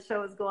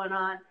show was going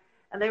on,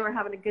 and they were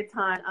having a good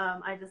time.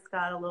 I just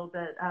got a little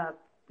bit, a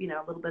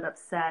little bit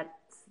upset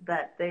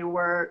that they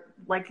were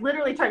like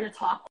literally trying to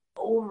talk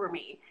over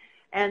me.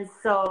 And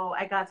so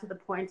I got to the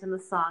point in the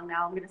song,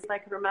 now I'm going to see if I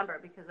can remember,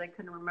 because I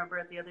couldn't remember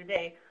it the other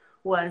day,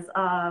 was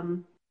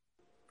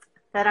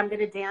that I'm going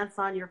to dance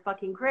on your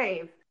fucking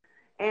grave.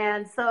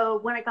 And so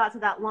when I got to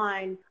that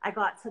line, I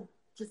got to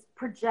just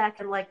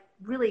project and like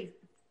really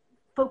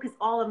focus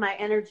all of my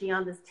energy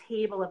on this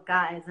table of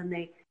guys. And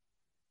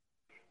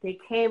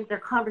their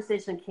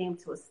conversation came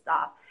to a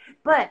stop.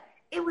 But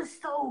it was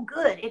so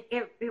good.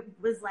 It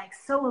was like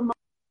so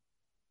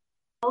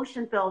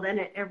emotion filled, and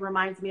it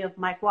reminds me of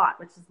Mike Watt,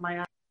 which is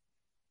my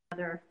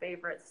other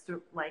favorite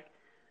like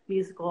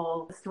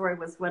musical story,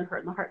 was when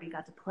Hurting the Heartbeat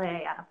got to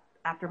play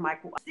after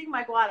Mike Watt. Seeing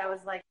Mike Watt, I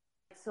was like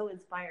so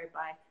inspired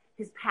by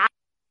his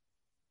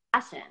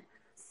passion.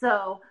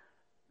 So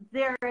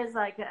there is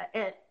like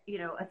a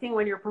thing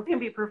when you can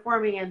be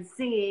performing and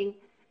singing,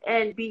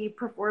 and be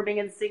performing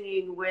and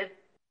singing with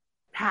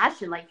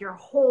passion, like your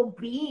whole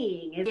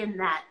being is in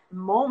that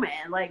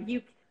moment, like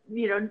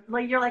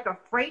like you're like a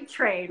freight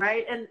train,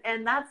 right?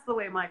 And that's the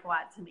way Mike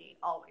Watt to me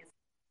always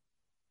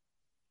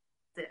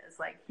is.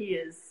 Like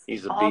he's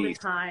all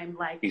beast. The time,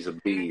 like he's a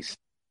beast.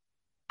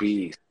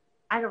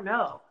 I don't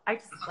know, I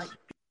just like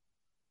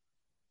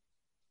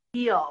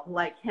feel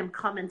like him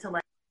coming to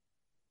like,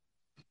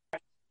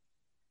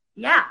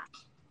 yeah.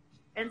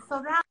 And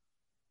so that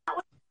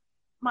was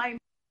my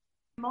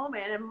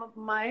moment, and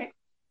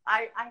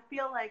I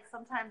feel like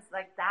sometimes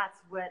like that's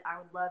what I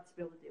would love to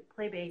be able to do,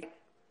 play bass,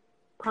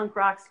 punk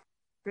rock,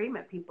 scream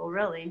at people,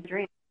 really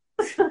dream.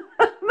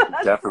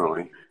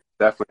 Definitely.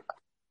 So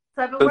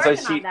I've been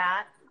working on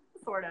that,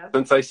 sort of.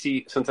 Since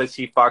I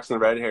see Fox and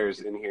the Red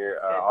Hairs in here,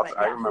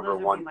 I remember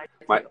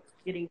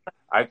getting.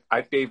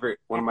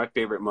 One of my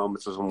favorite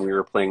moments was when we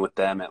were playing with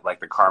them at like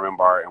the Carmen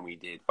Bar, and we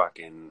did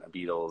fucking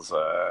Beatles,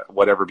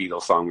 whatever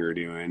Beatles song we were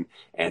doing,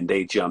 and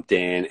they jumped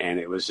in, and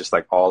it was just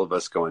like all of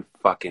us going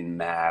fucking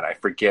mad. I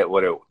forget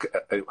what it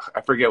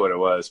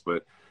was,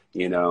 but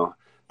you know,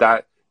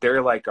 that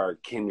they're like our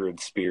kindred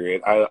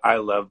spirit. I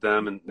love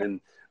them,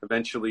 and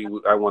eventually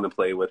I want to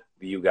play with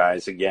you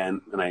guys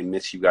again, and I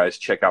miss you guys.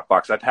 Check out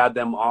Fox. I've had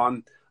them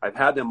on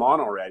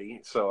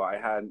already. So I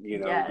had,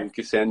 Yes.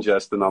 Lucas and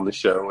Justin on the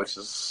show, which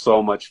is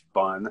so much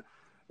fun.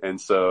 And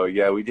so,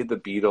 yeah, we did the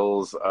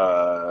Beatles,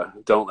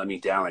 Don't Let Me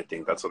Down, I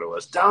think that's what it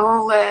was.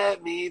 Don't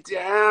Let Me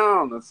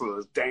Down. That's what it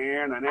was.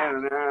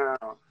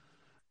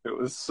 It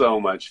was so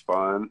much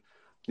fun.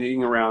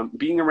 Being around.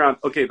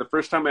 Okay, the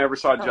first time I ever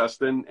saw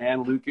Justin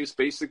and Lucas,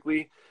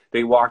 basically,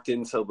 they walked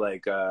into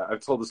like,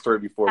 I've told the story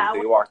before, but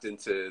they walked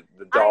into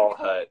the doll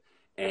hut,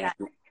 and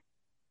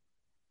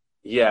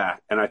yeah,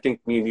 and I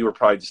think me and you were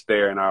probably just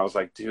there, and I was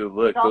like, dude,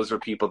 look, those are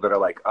people that are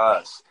like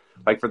us.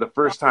 Like, for the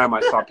first time,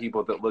 I saw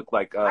people that look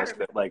like us,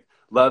 that like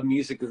love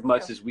music as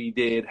much as we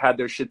did, had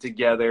their shit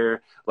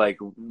together, like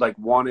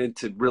wanted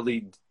to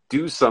really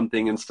do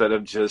something instead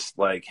of just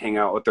like hang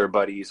out with their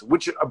buddies,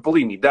 which,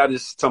 believe me, that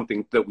is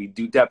something that we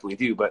definitely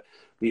do, but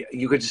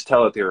you could just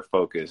tell that they were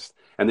focused,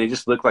 and they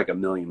just look like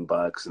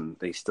 $1,000,000, and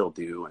they still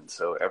do, and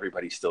so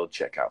everybody still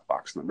check out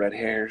Fox and the Red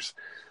Hairs.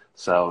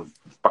 So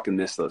fucking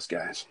miss those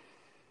guys.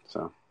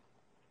 So,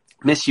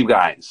 miss you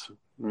guys.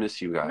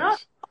 No.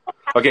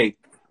 Okay.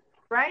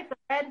 Right? The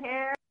red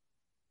hair.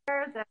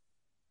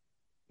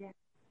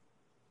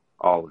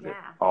 All of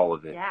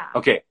it. Yeah.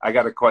 Okay, I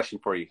got a question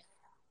for you.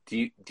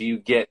 Do you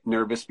get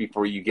nervous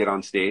before you get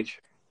on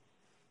stage?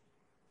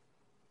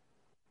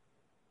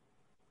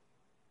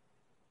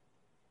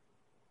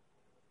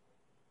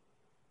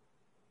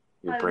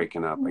 You're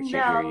breaking up. I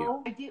can't hear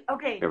you. I do.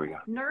 Okay. There we go.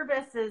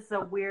 Nervous is a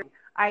weird.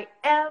 I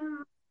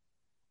am.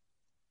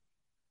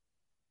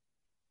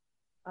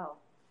 Oh,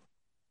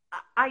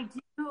 I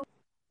do.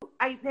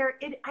 I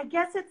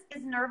guess it's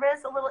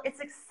nervous a little. It's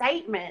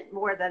excitement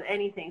more than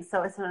anything.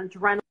 So it's an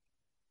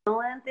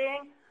adrenaline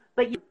thing,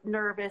 but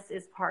nervous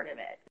is part of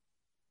it.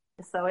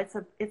 So it's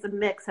a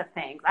mix of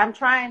things. I'm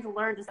trying to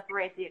learn to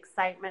separate the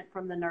excitement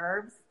from the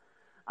nerves.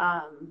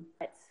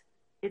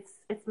 It's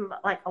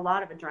like a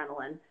lot of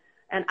adrenaline,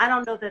 and I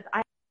don't know that.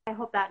 I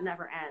hope that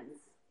never ends.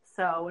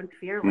 So in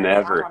Fearless,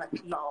 never. I want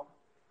to feel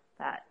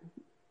that.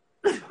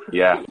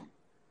 Yeah.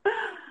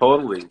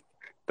 Totally.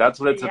 That's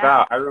what it's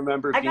about. I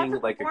remember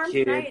being like a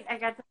kid. Tonight. I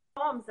got to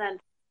poems and.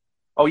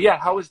 Oh yeah,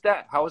 how was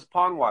that? How was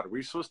Pondwater? We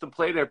were supposed to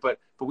play there, but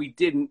we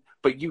didn't.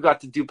 But you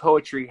got to do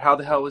poetry. How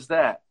the hell was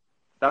that?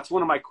 That's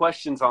one of my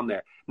questions on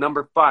there.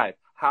 Number 5.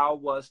 How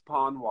was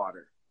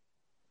Pondwater?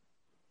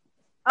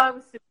 Oh, it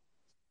was super.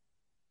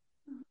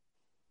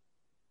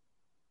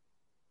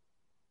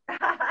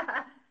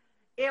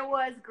 It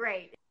was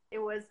great. It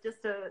was just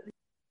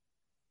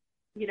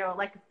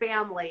like a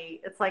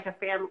family. It's like a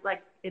family,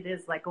 like it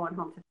is like going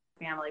home to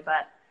family.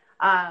 But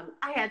I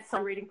had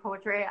some reading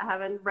poetry. I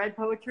haven't read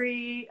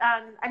poetry.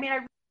 I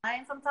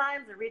read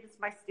sometimes. I read it to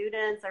my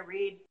students. I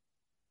read,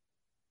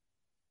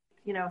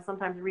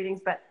 sometimes readings,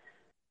 but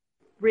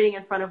reading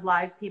in front of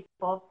live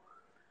people.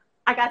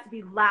 I got to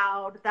be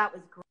loud. That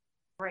was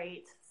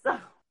great. So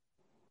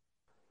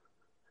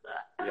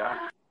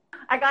yeah,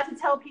 I got to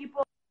tell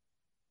people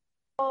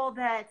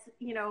that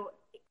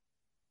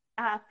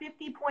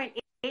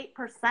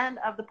 50.8%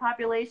 of the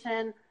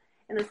population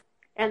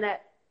and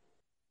that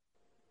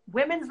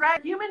women's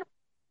rights, human.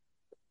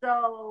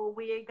 So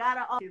we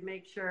gotta also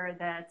make sure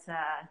that.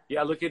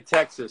 Look at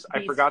Texas.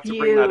 I forgot to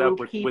bring that up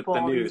with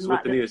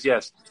the news.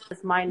 Yes,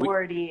 this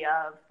minority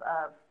of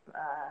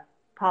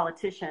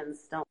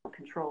politicians don't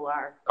control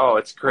our. Oh,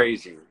 it's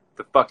crazy.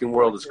 The fucking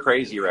world is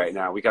crazy right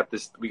now. We got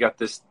this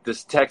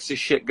Texas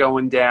shit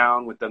going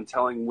down with them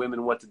telling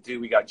women what to do.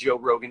 We got Joe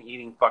Rogan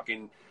eating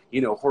fucking,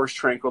 horse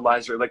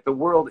tranquilizer. Like, the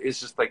world is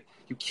just like,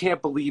 you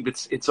can't believe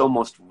it's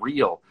almost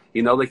real.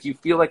 Like, you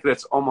feel like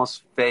that's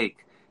almost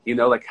fake.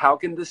 Like, how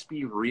can this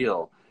be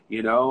real?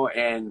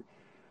 And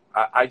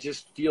I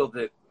just feel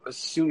that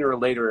sooner or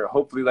later,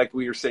 hopefully, like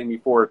we were saying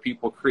before, if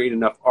people create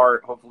enough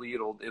art, hopefully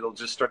it'll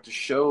just start to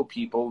show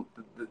people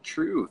the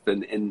truth,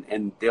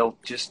 and they'll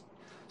just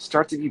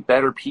start to be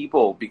better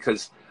people,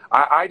 because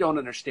I don't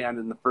understand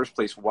in the first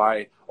place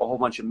why a whole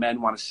bunch of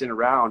men want to sit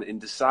around and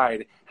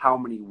decide how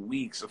many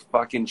weeks a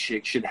fucking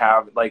chick should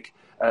have like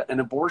an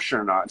abortion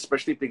or not,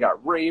 especially if they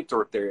got raped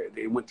or if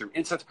they went through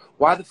incest.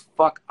 Why the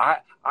fuck?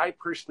 I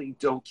personally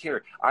don't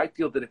care. I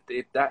feel that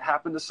if that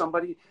happened to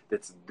somebody,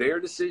 that's their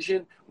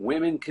decision.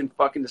 Women can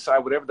fucking decide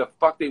whatever the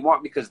fuck they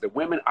want, because they're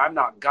women. I'm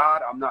not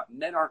God.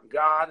 Men aren't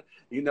God.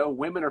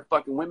 Women are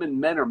fucking women.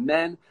 Men are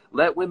men.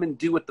 Let women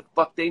do what the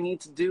fuck they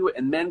need to do,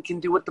 and men can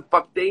do what the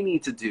fuck they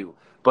need to do.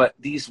 But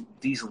these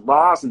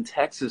laws in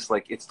Texas,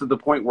 like, it's to the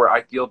point where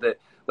I feel that,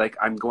 like,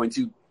 I'm going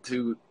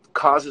to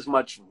cause as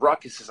much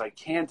ruckus as I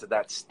can to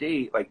that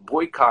state, like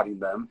boycotting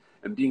them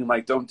and being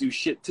like, don't do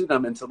shit to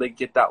them until they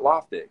get that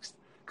law fixed,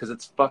 because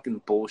it's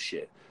fucking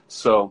bullshit.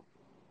 So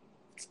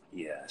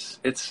Yes,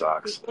 it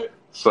sucks. Yeah.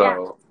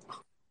 So,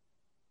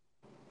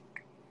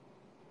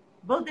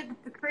 Both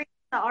the creating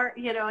the art,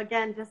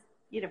 again, just,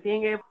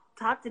 being able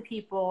to talk to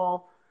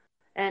people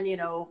and,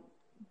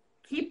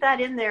 keep that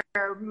in their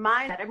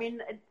mind. I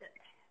mean,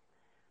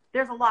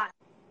 there's a lot.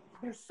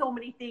 There's so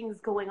many things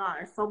going on.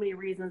 There's so many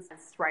reasons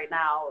right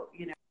now,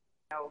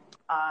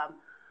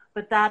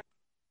 but that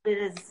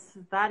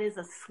is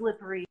a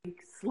slippery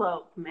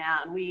slope,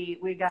 man.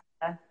 We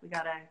gotta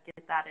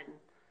get that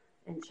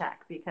in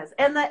check, because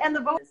and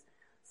the voters.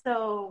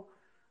 So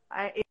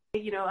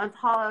on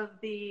top of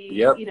the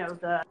yep.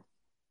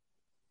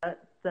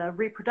 The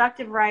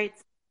reproductive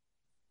rights,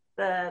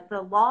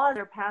 the laws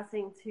they're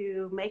passing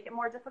to make it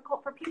more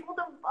difficult for people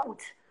to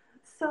vote.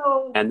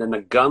 So, and then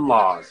the gun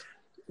laws.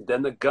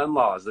 Then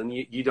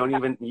you don't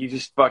even, you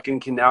just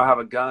fucking can now have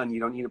a gun. You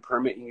don't need a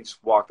permit. You can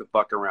just walk the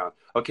fuck around.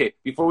 Okay,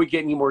 before we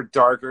get any more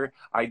darker,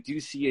 I do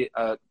see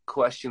a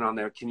question on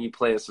there. Can you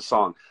play us a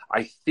song?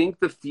 I think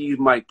the feed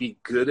might be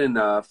good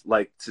enough,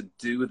 like, to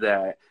do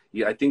that.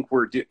 Yeah, I think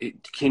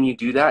can you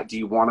do that? Do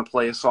you want to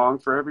play a song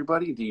for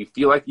everybody? Do you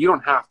feel like, you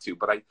don't have to,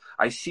 but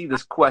I see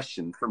this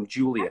question from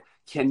Julia.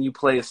 Can you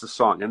play us a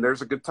song? And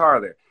there's a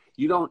guitar there.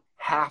 You don't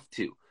have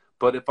to.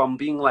 But if I'm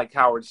being like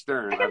Howard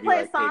Stern, I'd be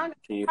like, hey,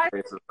 can you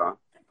play us a song?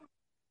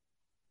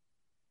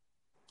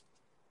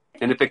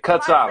 And if it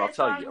cuts out, I'll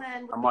tell you.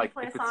 I'm like,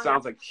 if it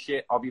sounds like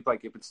shit, I'll be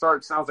like, if it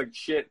sounds like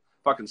shit,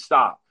 fucking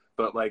stop.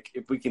 But, like,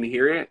 if we can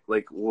hear it,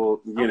 like, we'll,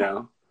 you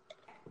know.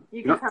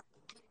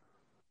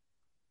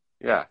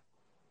 Yeah.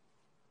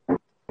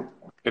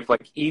 If,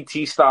 like,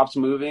 E.T. stops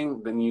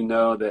moving, then you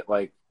know that,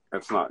 like,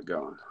 it's not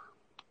going.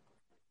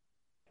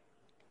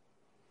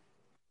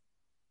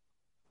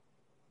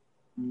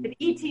 If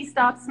E.T.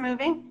 stops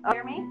moving,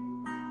 hear me?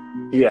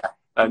 Yeah,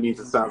 that means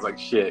it sounds like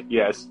shit,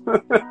 yes.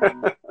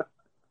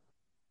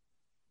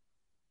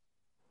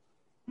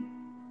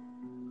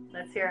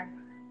 Let's hear.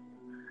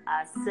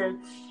 I set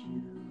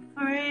you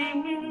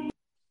free.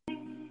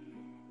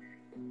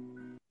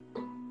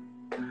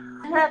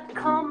 Have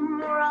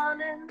come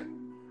running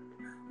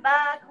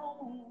back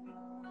home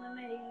to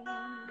me.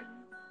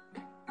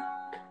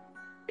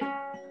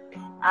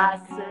 I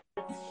set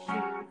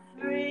you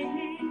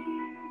free.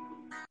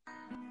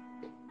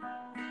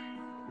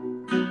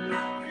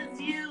 'Cause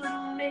you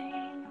and me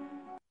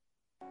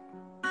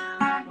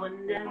were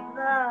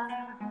never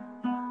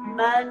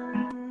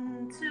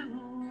meant to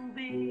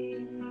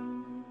be.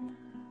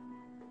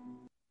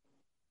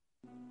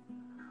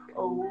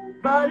 Oh,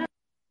 butterfly,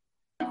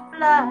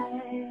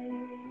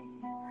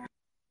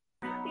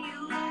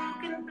 you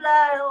can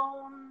fly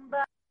on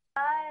by,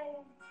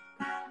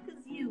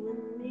 'cause you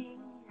and me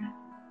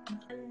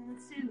meant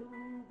to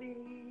be.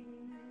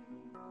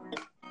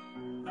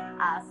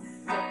 I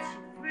set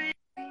you free.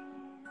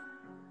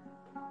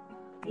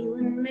 You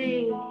and me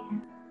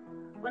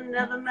were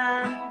never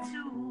meant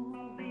to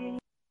be.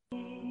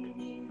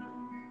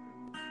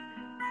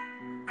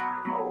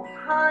 Oh,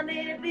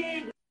 honey,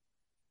 bee,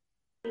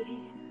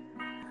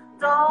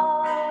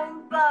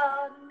 don't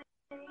bother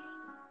me.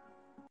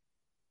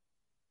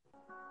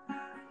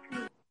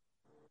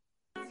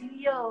 'Cause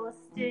your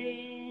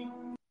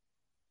sting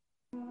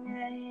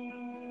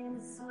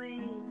ain't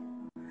sweet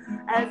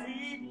as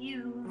it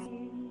used to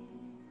be.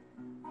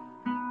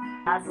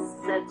 I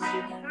set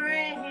you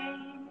free.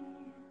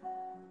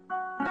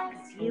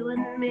 'Cause you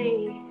and me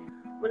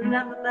were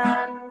never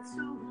meant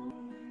to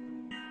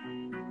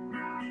be.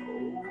 Oh,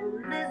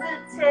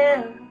 lizard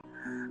tail,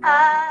 I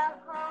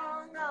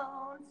hung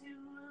on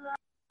too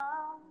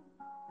long.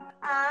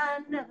 I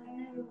never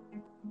knew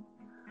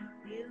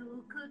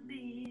you could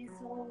be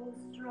so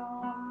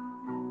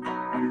strong.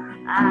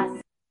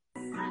 I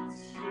set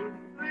you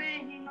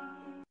free.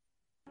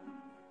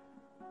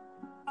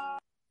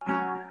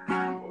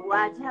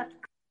 Why'd you have to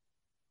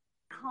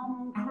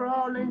come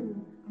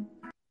crawling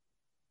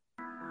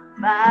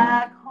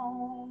back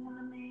home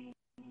to me?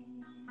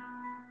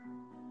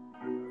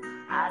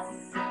 I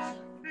set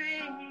you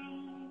free.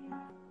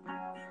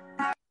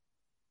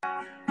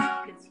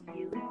 'Cause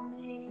you and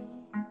me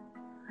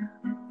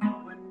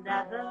were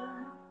never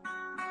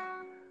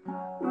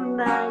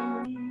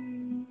meant to be.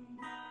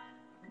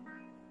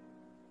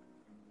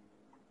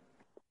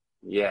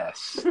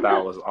 Yes,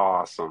 that was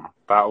awesome.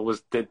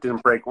 It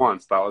didn't break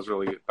once. That was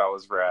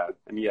rad.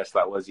 And yes,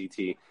 that was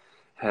E.T.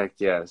 Heck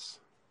yes.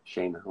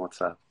 Shayna,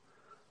 what's up?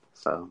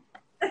 So,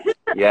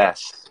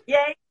 yes.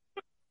 Yay.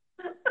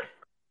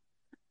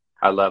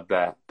 I love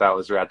that. That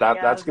was rad.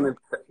 That's gonna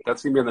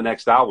be on the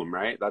next album,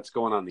 right? That's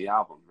going on the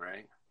album,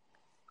 right?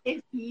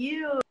 If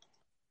you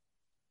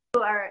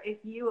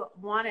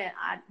wanted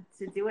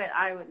to do it,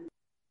 I would.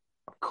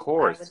 Of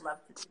course. I would love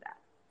to do that.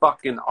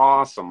 Fucking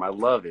awesome. I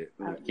love it.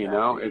 You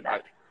know,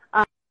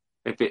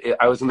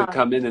 I was going to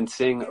come in and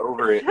sing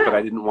over it, but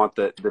I didn't want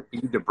the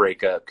feed to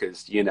break up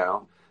because, you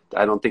know,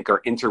 I don't think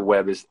our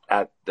interweb is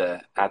at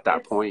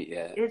that point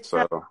yet.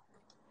 So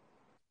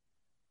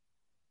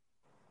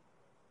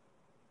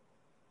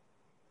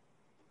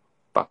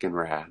fucking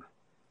rad.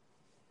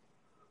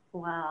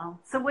 Wow.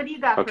 So what do you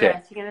got for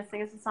us? You gonna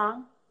sing us a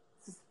song?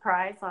 It's a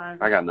surprise on.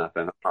 I got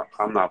nothing.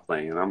 I'm not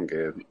playing. I'm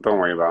good. Don't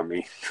worry about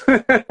me.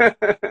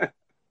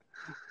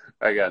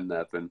 I got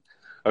nothing.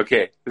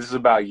 Okay, this is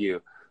about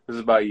you. This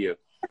is about you.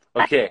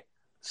 Okay,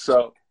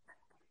 so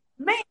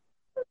Me.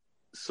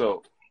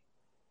 so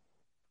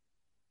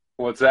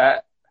what's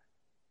that?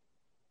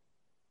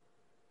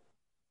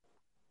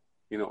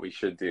 You know what we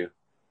should do?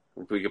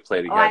 If we could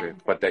play together.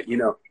 But that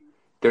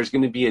there's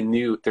gonna be a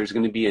new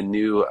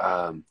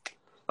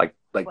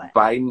like What?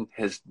 Biden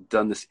has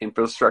done this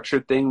infrastructure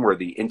thing where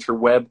the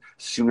interweb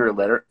sooner or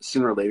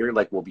later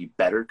like will be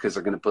better because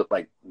they're gonna put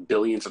like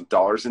billions of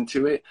dollars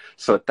into it.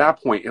 So at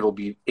that point it'll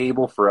be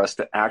able for us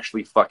to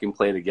actually fucking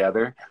play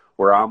together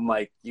where I'm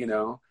like,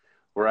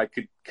 where I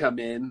could come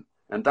in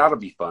and that'll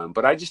be fun.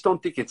 But I just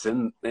don't think it's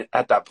in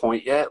at that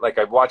point yet. Like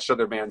I've watched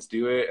other bands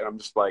do it and I'm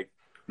just like,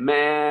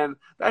 man,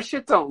 that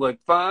shit don't look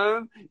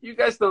fun. You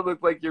guys don't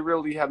look like you're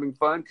really having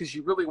fun because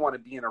you really want to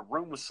be in a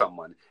room with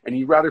someone. And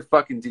you'd rather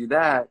fucking do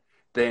that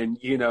than,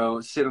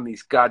 sit on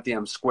these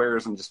goddamn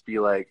squares and just be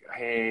like,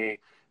 hey,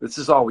 this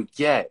is all we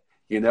get,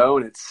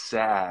 and it's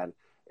sad.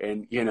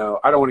 And,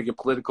 I don't want to get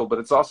political, but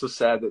it's also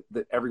sad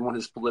that everyone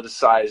has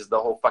politicized the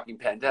whole fucking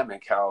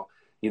pandemic, how,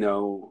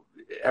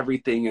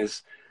 everything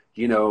is,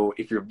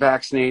 if you're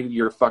vaccinated,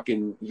 you're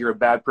a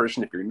bad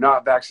person. If you're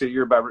not vaccinated,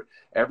 you're a bad person.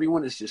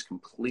 Everyone has just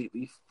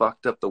completely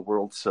fucked up the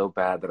world so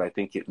bad that I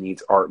think it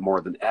needs art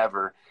more than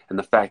ever. And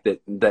the fact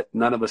that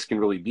none of us can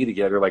really be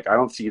together, like I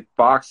don't see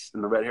Fox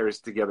and the Red Hairs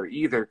together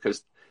either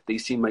because they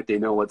seem like they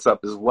know what's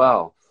up as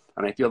well.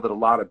 And I feel that a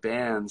lot of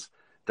bands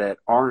that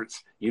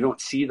you don't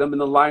see them in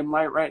the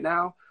limelight right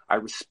now. I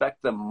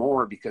respect them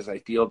more because I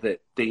feel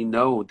that they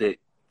know that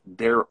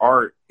their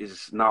art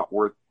is not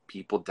worth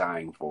people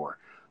dying for.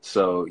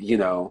 So,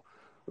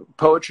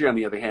 poetry on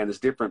the other hand is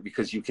different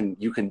because you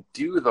can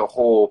do the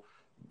whole,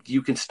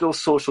 you can still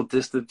social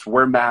distance,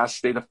 wear masks,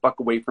 stay the fuck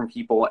away from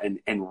people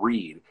and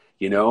read,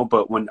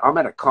 but when I'm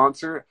at a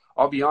concert,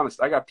 I'll be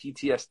honest, I got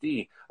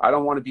PTSD. I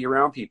don't want to be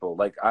around people.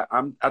 Like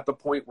I'm at the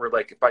point where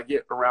like, if I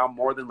get around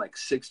more than like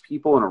 6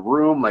 people in a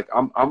room, like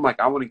I'm like,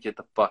 I want to get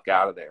the fuck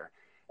out of there.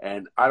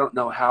 And I don't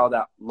know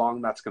how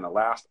long that's going to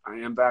last. I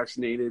am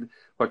vaccinated,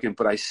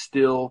 but I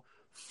still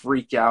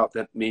freak out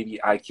that maybe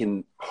I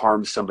can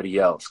harm somebody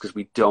else because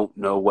we don't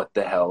know what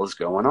the hell is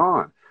going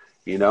on,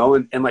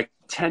 and like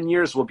 10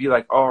 years we'll be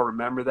like, oh,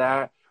 remember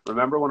that?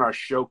 Remember when our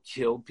show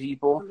killed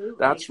people? Absolutely.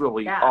 That's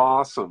really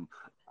awesome.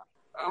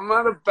 I'm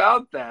not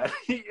about that,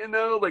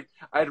 like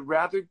I'd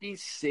rather be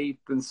safe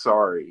than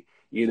sorry,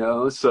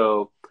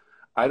 so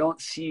I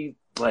don't see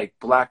like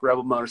Black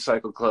Rebel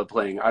Motorcycle Club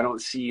playing. I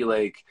don't see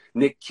like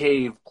Nick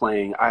Cave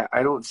playing.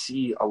 I don't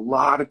see a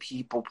lot of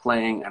people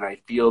playing, and I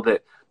feel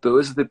that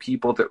those are the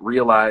people that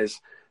realize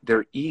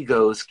their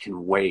egos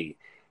can wait.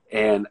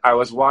 And I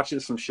was watching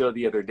some show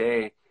the other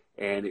day,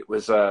 and it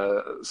was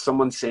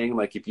someone saying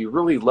like, if you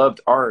really loved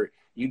art,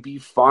 you'd be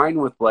fine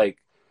with like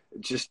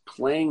just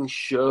playing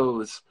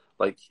shows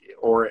like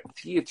or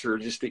theater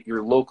just at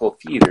your local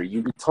theater.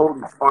 You'd be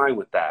totally fine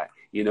with that,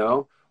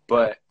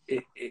 But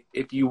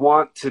if you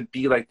want to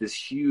be like this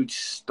huge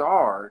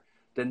star,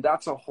 then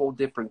that's a whole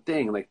different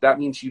thing. Like that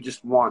means you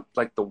just want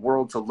like the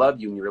world to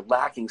love you and you're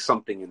lacking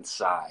something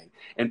inside.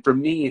 And for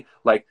me,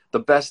 like the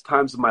best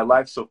times of my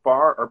life so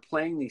far are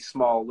playing these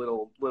small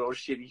little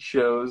shitty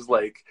shows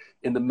like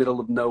in the middle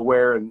of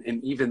nowhere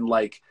and even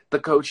like the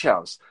Coach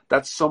House.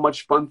 That's so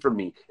much fun for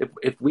me.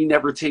 If we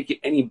never take it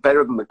any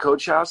better than the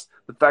Coach House,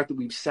 the fact that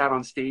we've sat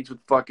on stage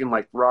with fucking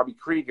like Robbie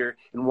Krieger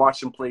and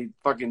watched him play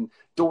fucking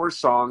Doors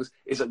songs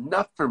is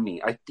enough for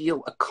me. I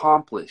feel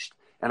accomplished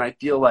and I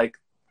feel like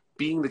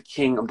being the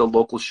king of the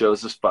local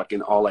shows is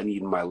fucking all I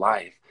need in my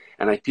life.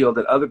 And I feel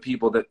that other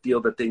people that feel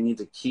that they need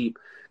to keep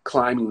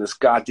climbing this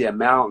goddamn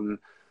mountain,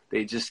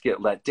 they just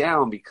get let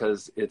down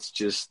because it's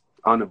just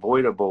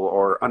unavoidable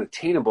or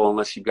unattainable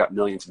unless you've got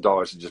millions of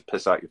dollars to just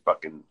piss out your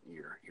fucking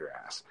your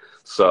ass.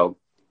 So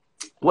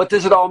what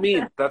does it all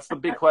mean? That's the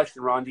big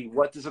question, Rondi.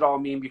 What does it all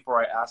mean before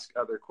I ask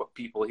other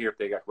people here if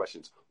they got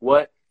questions?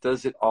 What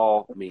does it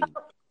all mean?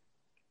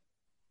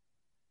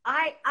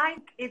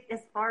 As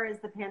far as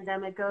the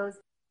pandemic goes,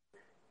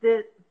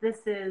 this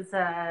is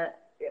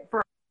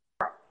for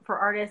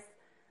artists.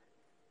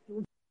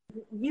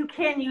 You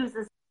can use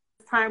this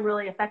time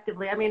really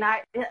effectively. I mean,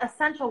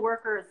 essential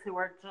workers who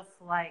are just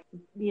like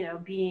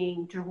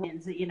being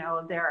drained,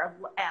 their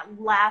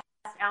last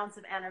ounce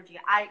of energy.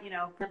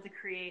 To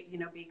create,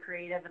 be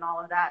creative and all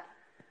of that.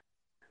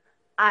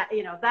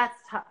 That's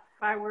tough.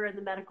 If I were in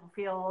the medical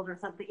field or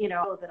something,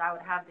 that I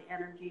would have the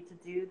energy to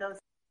do those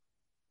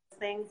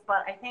things.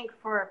 But I think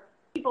for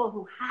people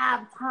who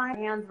have time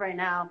hands right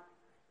now,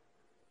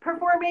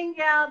 performing,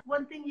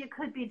 one thing you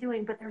could be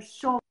doing, but there's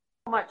so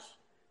much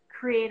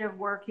creative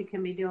work you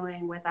can be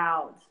doing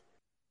without,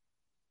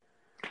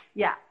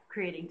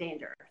 creating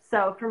danger.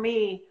 So for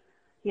me,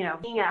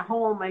 being at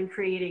home and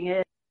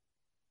creating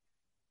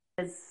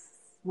is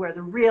where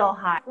the real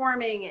high.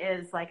 Performing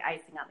is like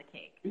icing on the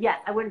cake. Yes,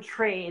 I wouldn't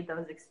trade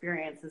those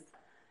experiences.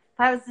 If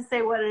I was to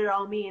say what it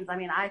all means, I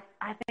mean, I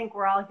think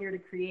we're all here to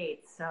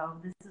create. So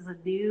this is a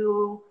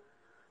new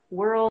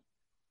world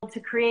to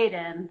create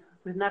in.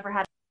 We've never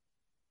had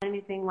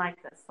anything like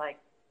this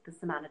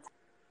amount of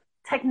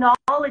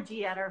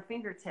technology at our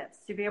fingertips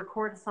to be able to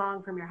record a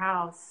song from your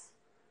house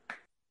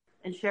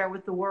and share it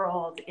with the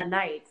world in a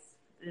night,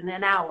 in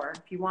an hour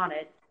if you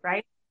wanted, right?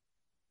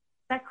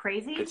 Is that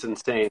crazy? It's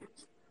insane.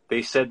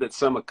 They said that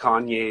some of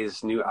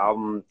Kanye's new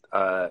album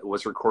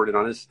was recorded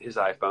on his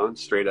iPhone,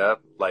 straight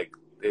up. Like,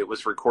 it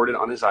was recorded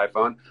on his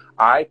iPhone.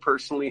 I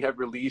personally have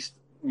released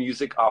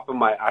music off of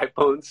my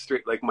iPhone,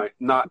 straight, like my,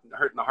 not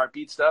Hurting the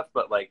Heartbeat stuff,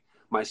 but like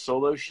my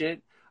solo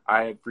shit.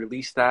 I've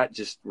released that,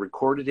 just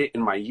recorded it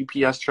in my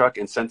UPS truck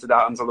and sent it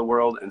out into the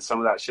world. And some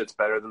of that shit's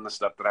better than the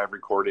stuff that I've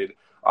recorded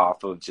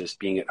off of just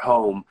being at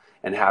home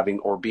and having,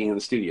 or being in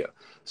the studio.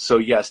 So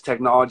yes,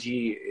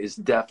 technology is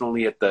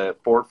definitely at the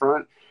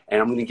forefront. And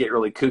I'm going to get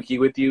really kooky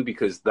with you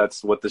because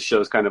that's what the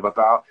show's kind of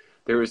about.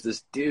 There was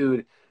this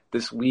dude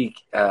this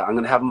week. I'm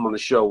going to have him on the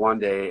show one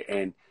day,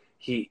 and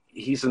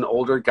he's an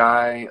older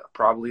guy,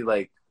 probably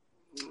like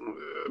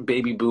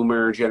baby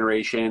boomer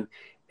generation,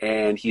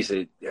 and he's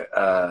a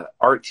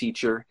art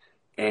teacher.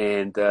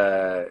 And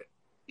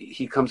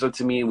he comes up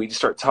to me, and we just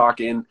start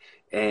talking,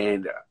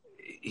 and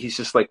he's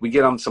just like, we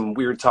get on some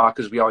weird talk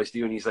because we always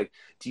do. And he's like,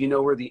 do you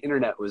know where the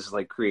internet was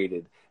like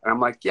created? And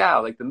I'm like, yeah,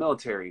 like the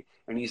military.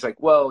 And he's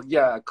like, well,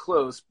 yeah,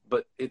 close,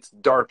 but it's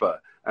DARPA.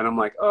 And I'm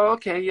like, oh,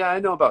 okay, yeah, I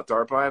know about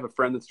DARPA. I have a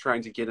friend that's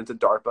trying to get into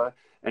DARPA.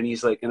 And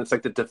he's like, and it's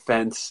like the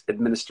Defense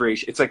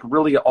Administration. It's like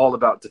really all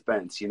about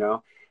defense, you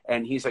know?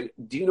 And he's like,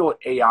 do you know what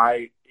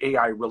AI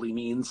really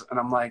means? And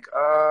I'm like,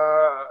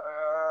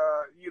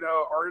 you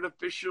know,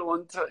 artificial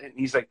intelligence. And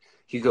he's like,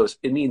 he goes,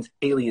 it means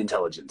alien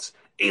intelligence,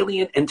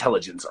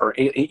 or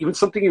even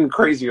something even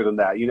crazier than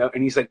that, you know?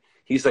 And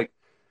he's like,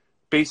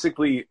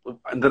 basically,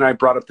 and then I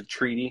brought up the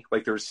treaty.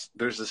 Like there's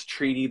this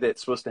treaty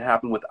that's supposed to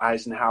happen with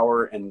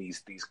Eisenhower and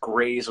these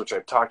Greys, which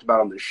I've talked about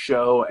on the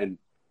show. And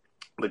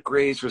the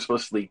Greys were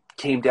supposedly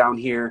came down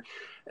here,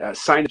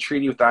 signed a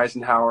treaty with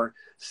Eisenhower,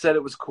 said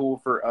it was cool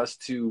for us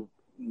to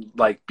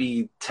like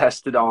be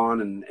tested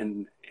on,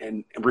 and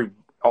we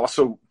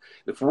also,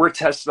 if we're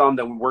tested on,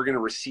 then we're going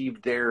to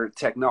receive their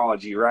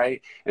technology,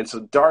 right? And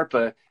so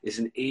DARPA is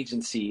an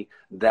agency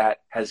that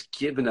has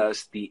given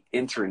us the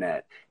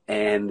internet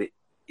and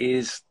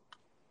is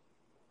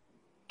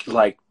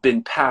like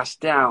been passed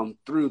down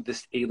through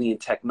this alien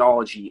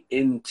technology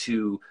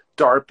into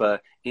DARPA,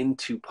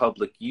 into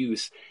public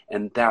use.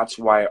 And that's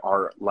why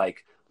our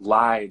like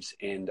lives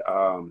and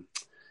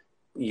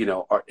you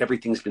know,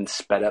 everything's been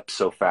sped up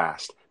so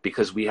fast,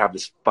 because we have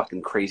this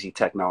fucking crazy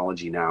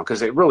technology now.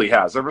 Because it really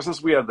has, ever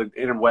since we have the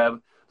interweb,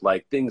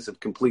 like things have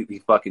completely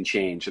fucking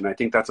changed. And I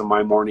think that's a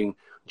My Morning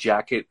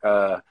Jacket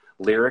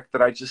lyric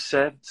that I just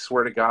said,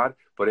 swear to God.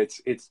 But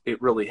it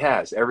really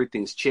has.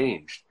 Everything's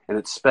changed, and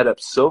it's sped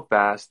up so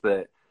fast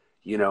that,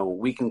 you know,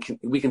 we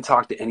can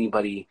talk to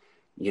anybody.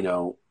 You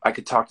know, I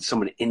could talk to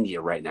someone in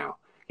India right now.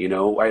 You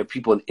know, I have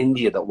people in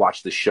India that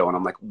watch the show, and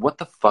I'm like, what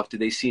the fuck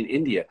did they see in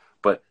India?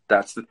 But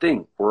that's the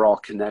thing, we're all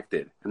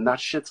connected, and that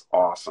shit's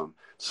awesome.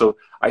 So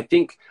I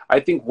think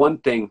one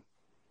thing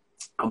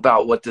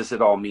about what does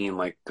it all mean,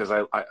 like, because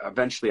I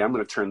eventually I'm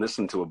going to turn this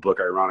into a book,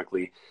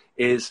 ironically,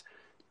 is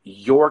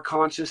your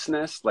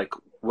consciousness, like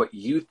what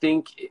you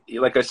think,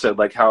 like I said,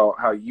 like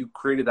how you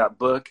created that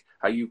book,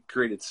 how you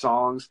created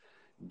songs.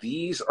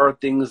 These are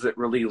things that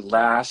really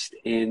last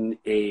in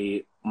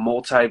a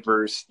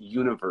multiverse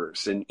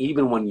universe. And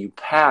even when you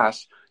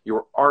pass,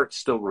 your art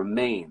still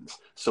remains.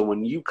 So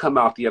when you come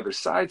out the other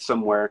side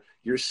somewhere,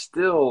 you're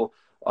still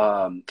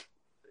attached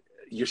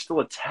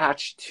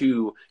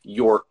to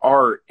your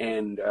art,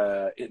 and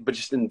but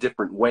just in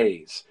different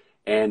ways.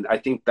 And I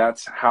think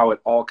that's how it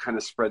all kind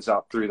of spreads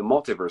out through the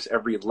multiverse.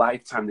 Every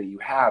lifetime that you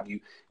have,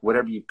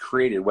 whatever you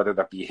created, whether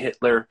that be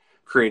Hitler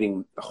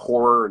creating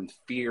horror and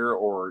fear,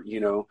 or, you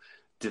know,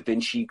 Da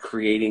Vinci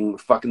creating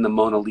fucking the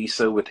Mona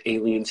Lisa with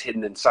aliens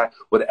hidden inside,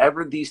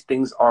 whatever these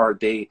things are,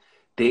 they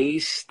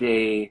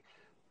stay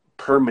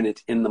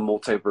permanent in the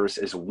multiverse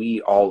as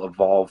we all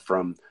evolve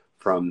from,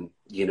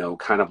 you know,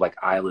 kind of like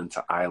island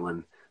to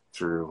island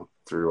through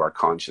our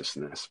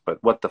consciousness.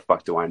 But what the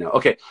fuck do I know?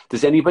 Okay,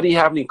 does anybody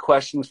have any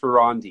questions for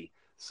Rondi?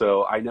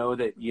 So I know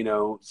that, you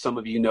know, some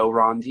of you know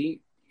Rondi,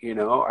 you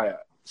know,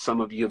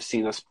 some of you have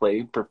seen us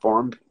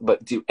perform,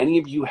 but do any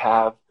of you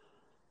have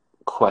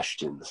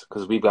questions?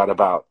 Because we've got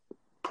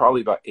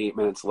probably about 8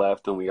 minutes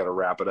left, and we got to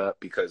wrap it up,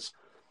 because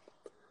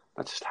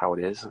that's just how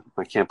it is.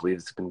 I can't believe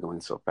it's been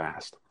going so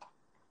fast.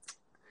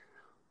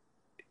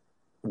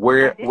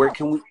 Where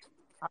can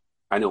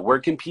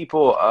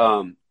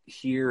people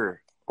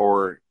hear,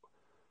 or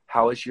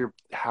how is your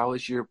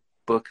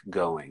book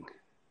going?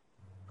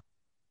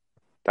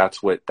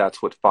 That's what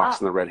Fox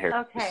and the Red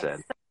Hair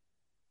said.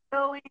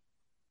 So,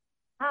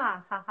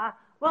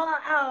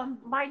 well,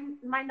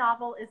 my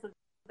novel is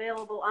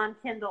available on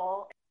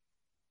Kindle,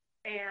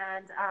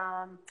 and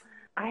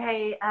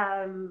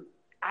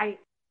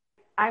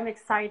I'm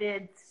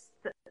excited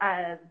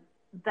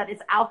that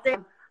it's out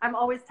there. I'm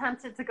always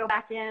tempted to go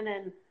back in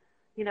and,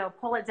 you know,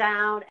 pull it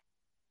down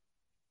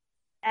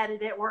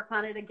edit it, work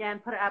on it again,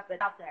 put it up,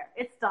 it's out there.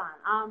 It's done.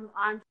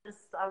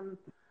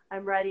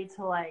 I'm ready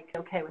to like,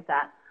 okay with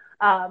that.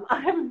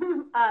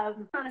 I'm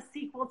on a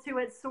sequel to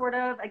it, sort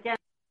of. Again,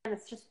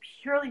 it's just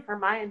purely for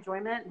my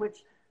enjoyment, which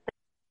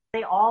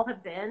they all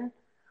have been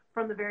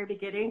from the very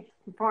beginning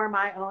for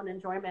my own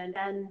enjoyment.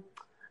 And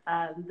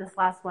this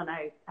last one,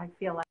 I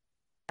feel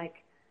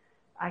like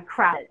I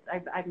cracked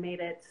it. I've made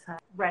it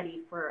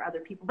ready for other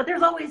people. But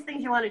there's always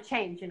things you want to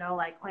change, you know,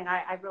 like when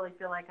I really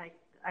feel like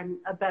I'm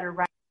a better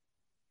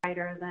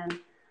writer than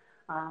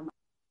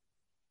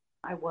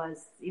I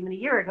was even a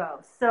year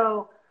ago.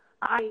 So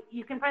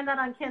you can find that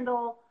on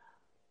Kindle.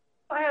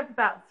 I have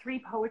about 3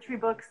 poetry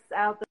books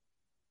out there.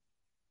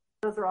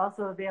 Those are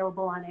also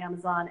available on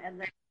Amazon.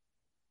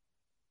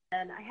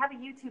 And I have a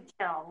YouTube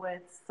channel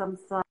with some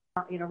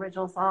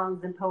original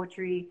songs and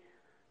poetry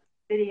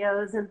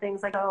videos and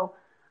things like that. So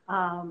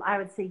I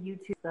would say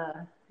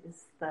YouTube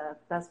is the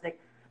best thing.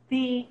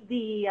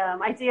 The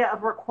idea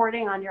of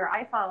recording on your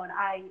iPhone,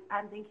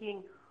 I'm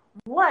thinking,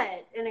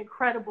 what an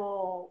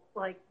incredible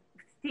like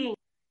thing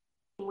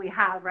we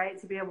have, right?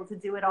 To be able to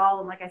do it all,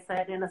 and like I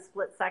said, in a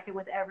split second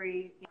with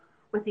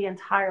the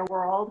entire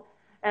world.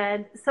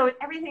 And so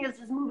everything is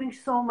just moving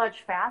so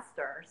much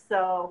faster.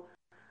 So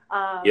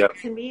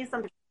to me,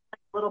 sometimes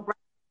little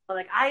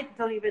like I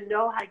don't even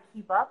know how to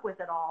keep up with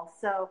it all.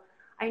 So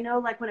I know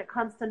like when it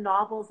comes to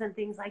novels and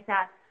things like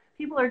that,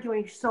 people are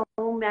doing so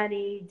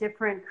many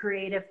different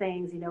creative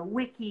things, you know,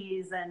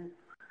 wikis and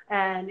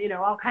you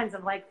know, all kinds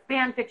of like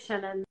fan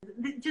fiction, and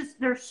just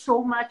there's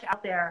so much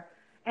out there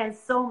and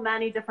so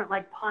many different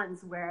like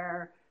puns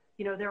where,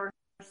 you know, there are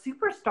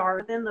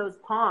superstars within those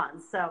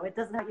pawns. So it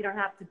doesn't have, you don't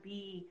have to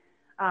be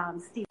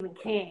Stephen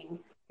King,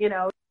 you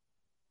know,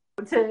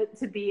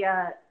 to be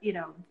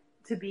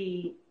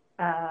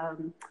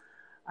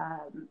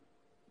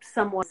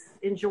someone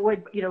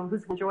enjoyed, you know,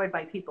 who's enjoyed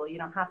by people. You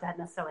don't have to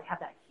necessarily have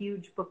that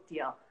huge book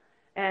deal.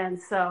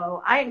 And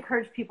so I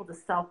encourage people to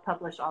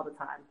self-publish all the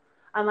time.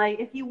 I'm like,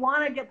 if you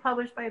want to get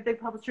published by a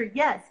big publisher,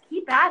 yes,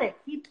 keep at it.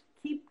 Keep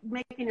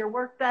making your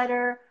work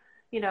better,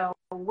 you know,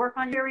 work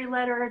on your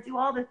letter, do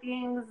all the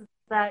things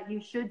that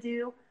you should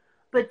do,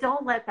 but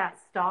don't let that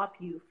stop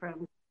you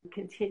from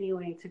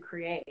continuing to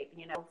create.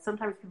 You know,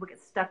 sometimes people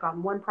get stuck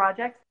on one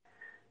project.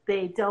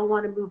 They don't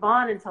want to move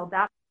on until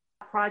that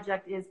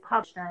project is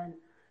published and,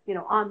 you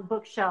know, on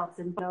bookshelves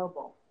and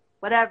Noble,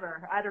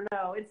 whatever. I don't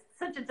know. It's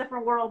such a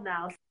different world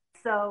now.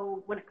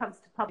 So when it comes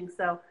to publishing,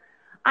 so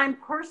I'm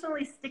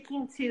personally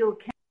sticking to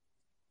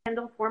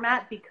Kindle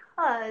format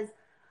because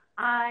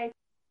I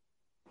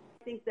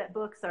think that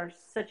books are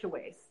such a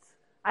waste.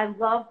 I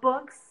love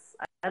books.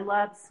 I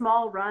love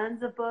small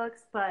runs of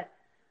books, but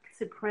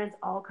to print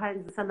all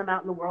kinds and send them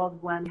out in the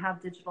world when we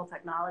have digital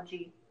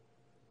technology.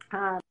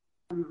 I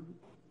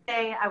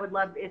would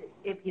love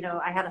if you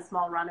know, I had a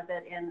small run of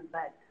it in,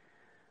 but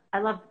I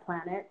love the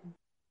planet.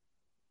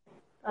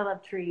 I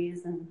love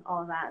trees and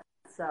all of that.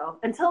 So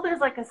until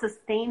there's like a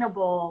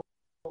sustainable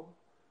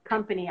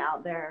company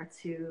out there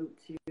to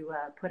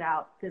put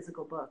out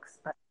physical books,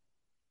 but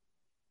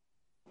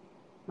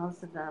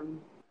most of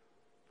them,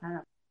 I don't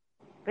know.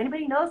 If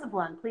anybody knows of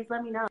one, please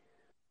let me know.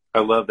 I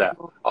love that.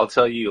 I'll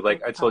tell you,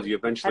 like I told you,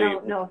 eventually, I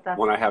don't know if that's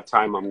when I have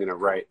time, I'm going to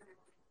write.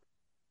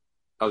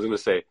 I was going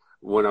to say,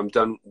 when I'm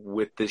done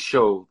with this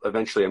show,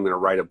 eventually I'm going to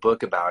write a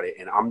book about it.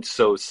 And I'm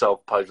so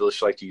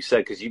self-published, like you said,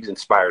 because you've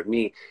inspired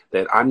me,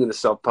 that I'm going to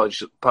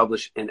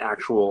self-publish an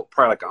actual,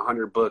 probably like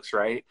 100 books,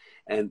 right?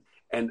 And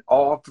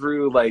all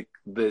through like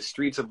the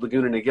streets of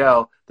Laguna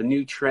Niguel, the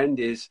new trend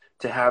is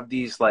to have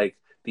these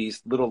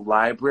little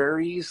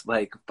libraries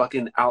like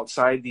fucking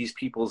outside these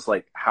people's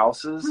like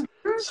houses.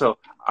 So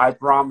I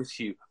promise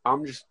you,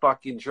 I'm just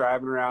fucking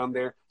driving around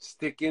there,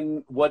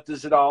 sticking "What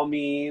Does It All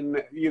Mean,"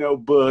 you know,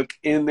 book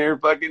in their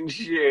fucking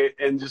shit,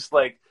 and just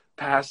like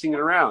passing it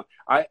around.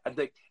 I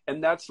think,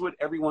 and that's what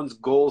everyone's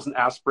goals and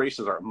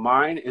aspirations are.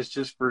 Mine is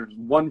just for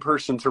one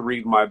person to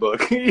read my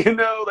book. You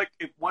know, like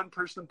if one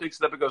person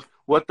picks it up and goes,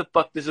 "What the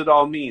fuck does it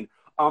all mean?"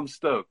 I'm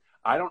stoked.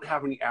 I don't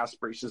have any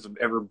aspirations of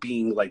ever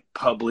being like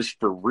published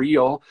for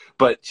real,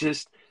 but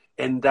just,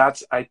 and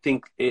that's, I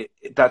think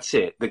that's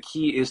it. The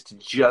key is to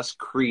just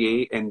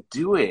create and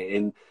do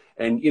it.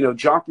 And, you know,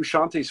 John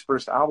Frusciante's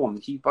first album,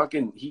 he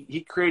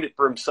created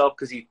for himself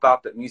because he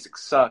thought that music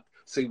sucked.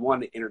 So he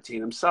wanted to entertain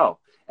himself.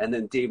 And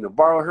then Dave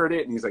Navarro heard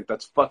it and he's like,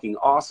 that's fucking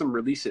awesome.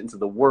 Release it into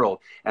the world.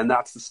 And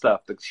that's the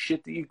stuff, the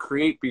shit that you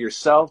create for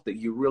yourself that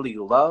you really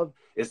love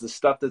is the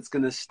stuff that's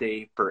going to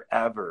stay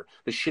forever.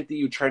 The shit that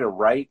you try to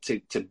write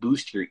to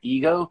boost your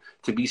ego,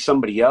 to be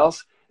somebody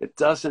else, it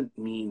doesn't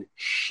mean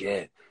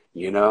shit,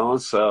 you know?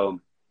 So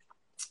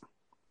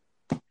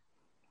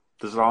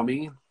does it all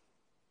mean?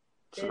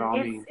 Does it all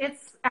mean?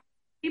 It's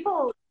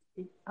people,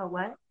 oh,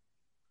 what?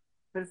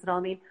 What does it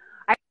all mean?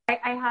 I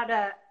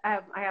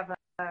have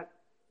a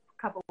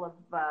couple of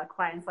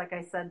clients, like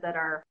I said, that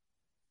are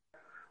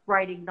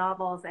writing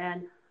novels,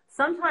 and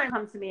sometimes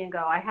come to me and go,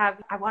 I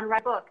want to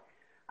write a book.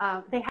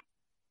 They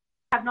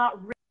have not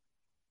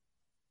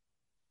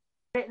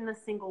written a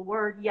single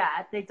word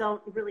yet. They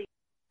don't really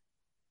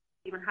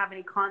even have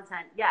any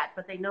content yet,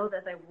 but they know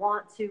that they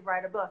want to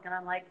write a book. And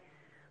I'm like,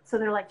 so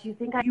they're like, do you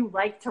think you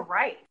like to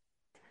write?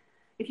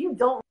 If you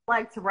don't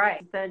like to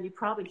write, then you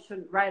probably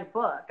shouldn't write a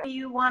book. Maybe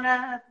you want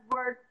to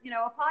record, you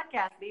know, a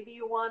podcast. Maybe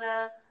you want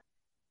to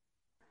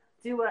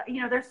do a,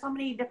 you know, there's so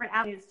many different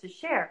avenues to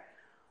share.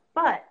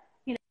 But,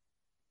 you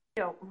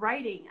know,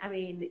 writing, I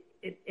mean,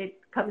 it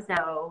comes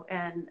now,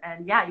 and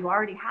yeah, you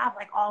already have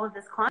like all of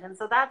this content. And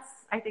so that's,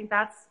 I think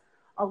that's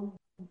a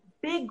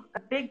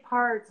big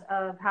part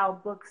of how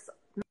books,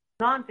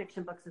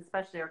 nonfiction books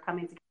especially, are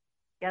coming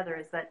together,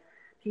 is that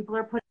people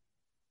are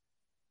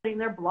putting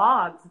their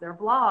blogs,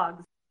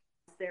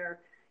 their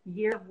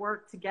year of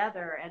work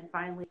together, and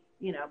finally,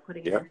 you know,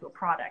 putting it into a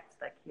product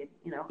that could,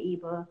 you know,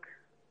 ebook,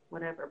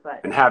 whatever.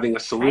 But and having a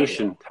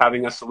solution, yeah,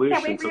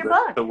 wait for your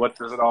book. So what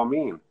does it all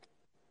mean?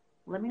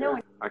 Let me know.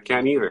 I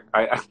can't either.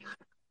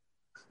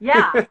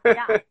 Yeah.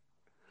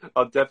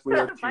 I'll definitely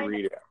let you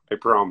read it. I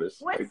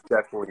promise. I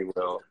definitely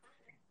will.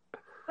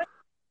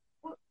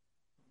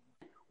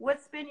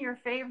 What's been your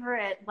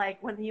favorite,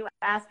 like, when you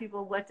ask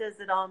people what does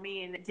it all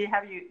mean? Do you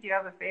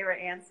have a favorite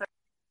answer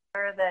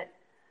that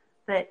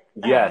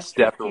yes,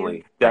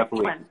 definitely.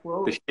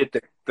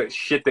 The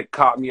shit that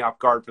caught me off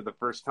guard for the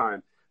first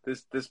time.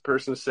 This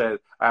person said,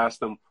 I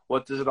asked them,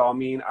 what does it all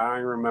mean? I don't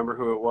even remember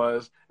who it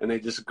was, and they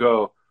just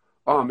go,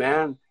 oh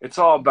man, it's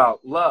all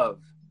about love.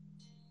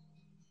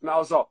 And I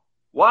was all,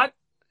 what?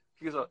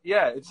 He goes,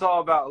 yeah, it's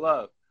all about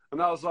love.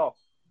 And I was all,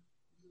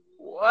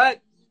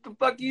 what the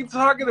fuck are you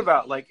talking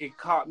about? Like, it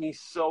caught me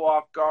so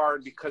off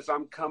guard, because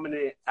I'm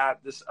coming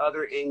at this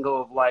other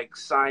angle of like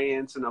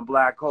science and a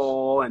black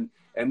hole, and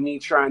me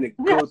trying to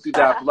go through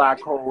that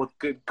black hole with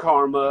good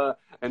karma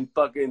and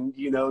fucking,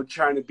 you know,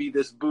 trying to be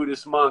this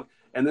Buddhist monk.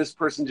 And this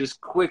person just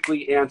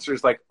quickly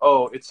answers like,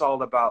 oh, it's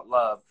all about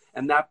love.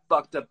 And that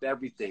fucked up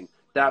everything.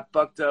 That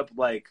fucked up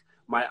like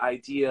my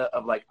idea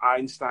of like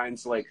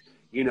Einstein's, like,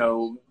 you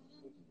know,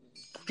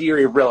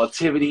 theory of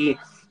relativity.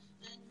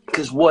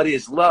 Because what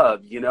is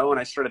love, you know? And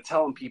I started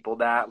telling people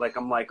that, like,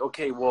 I'm like,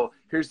 okay, well,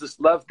 here's this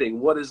love thing.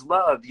 What is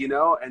love, you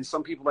know? And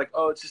some people are like,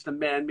 oh, it's just a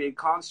man-made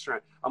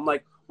construct. I'm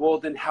like, well,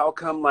 then how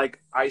come,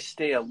 like, I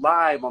stay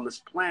alive on this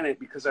planet?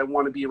 Because I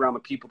want to be around the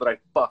people that I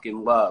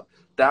fucking love.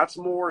 That's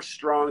more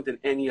strong than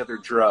any other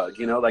drug,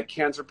 you know? Like,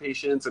 cancer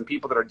patients and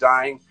people that are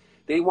dying,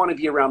 they want to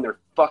be around their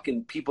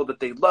fucking people that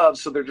they love.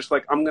 So they're just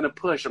like, I'm going to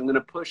push.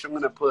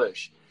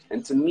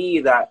 And to me,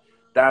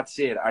 that's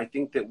it. I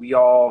think that we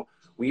all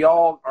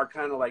are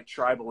kind of like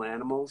tribal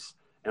animals.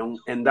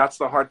 And that's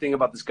the hard thing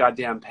about this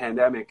goddamn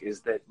pandemic,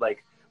 is that,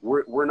 like,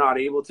 we're not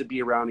able to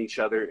be around each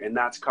other, and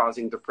that's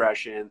causing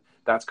depression.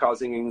 That's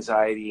causing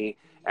anxiety.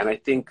 And I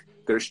think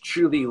there's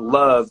truly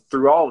love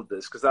through all of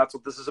this, because that's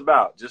what this is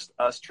about. Just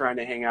us trying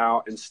to hang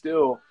out and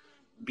still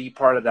be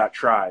part of that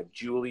tribe.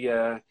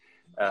 Julia,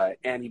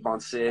 Andy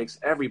Von Six,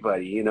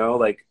 everybody, you know,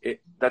 like,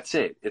 that's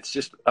it. It's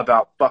just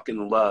about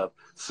fucking love.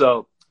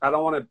 So I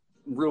don't want to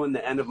ruin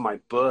the end of my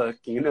book,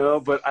 you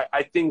know, but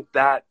I think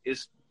that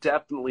is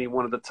definitely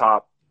one of the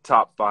top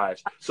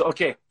fives. So,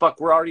 okay,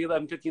 we're already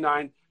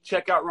 11:59.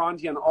 Check out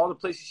Rondi on all the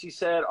places she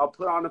said. I'll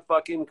put on the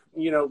fucking,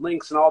 you know,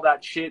 links and all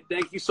that shit.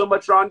 Thank you so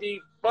much, Rondi.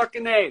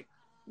 Fucking A.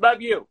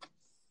 Love you.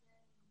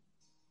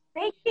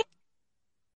 Thank you.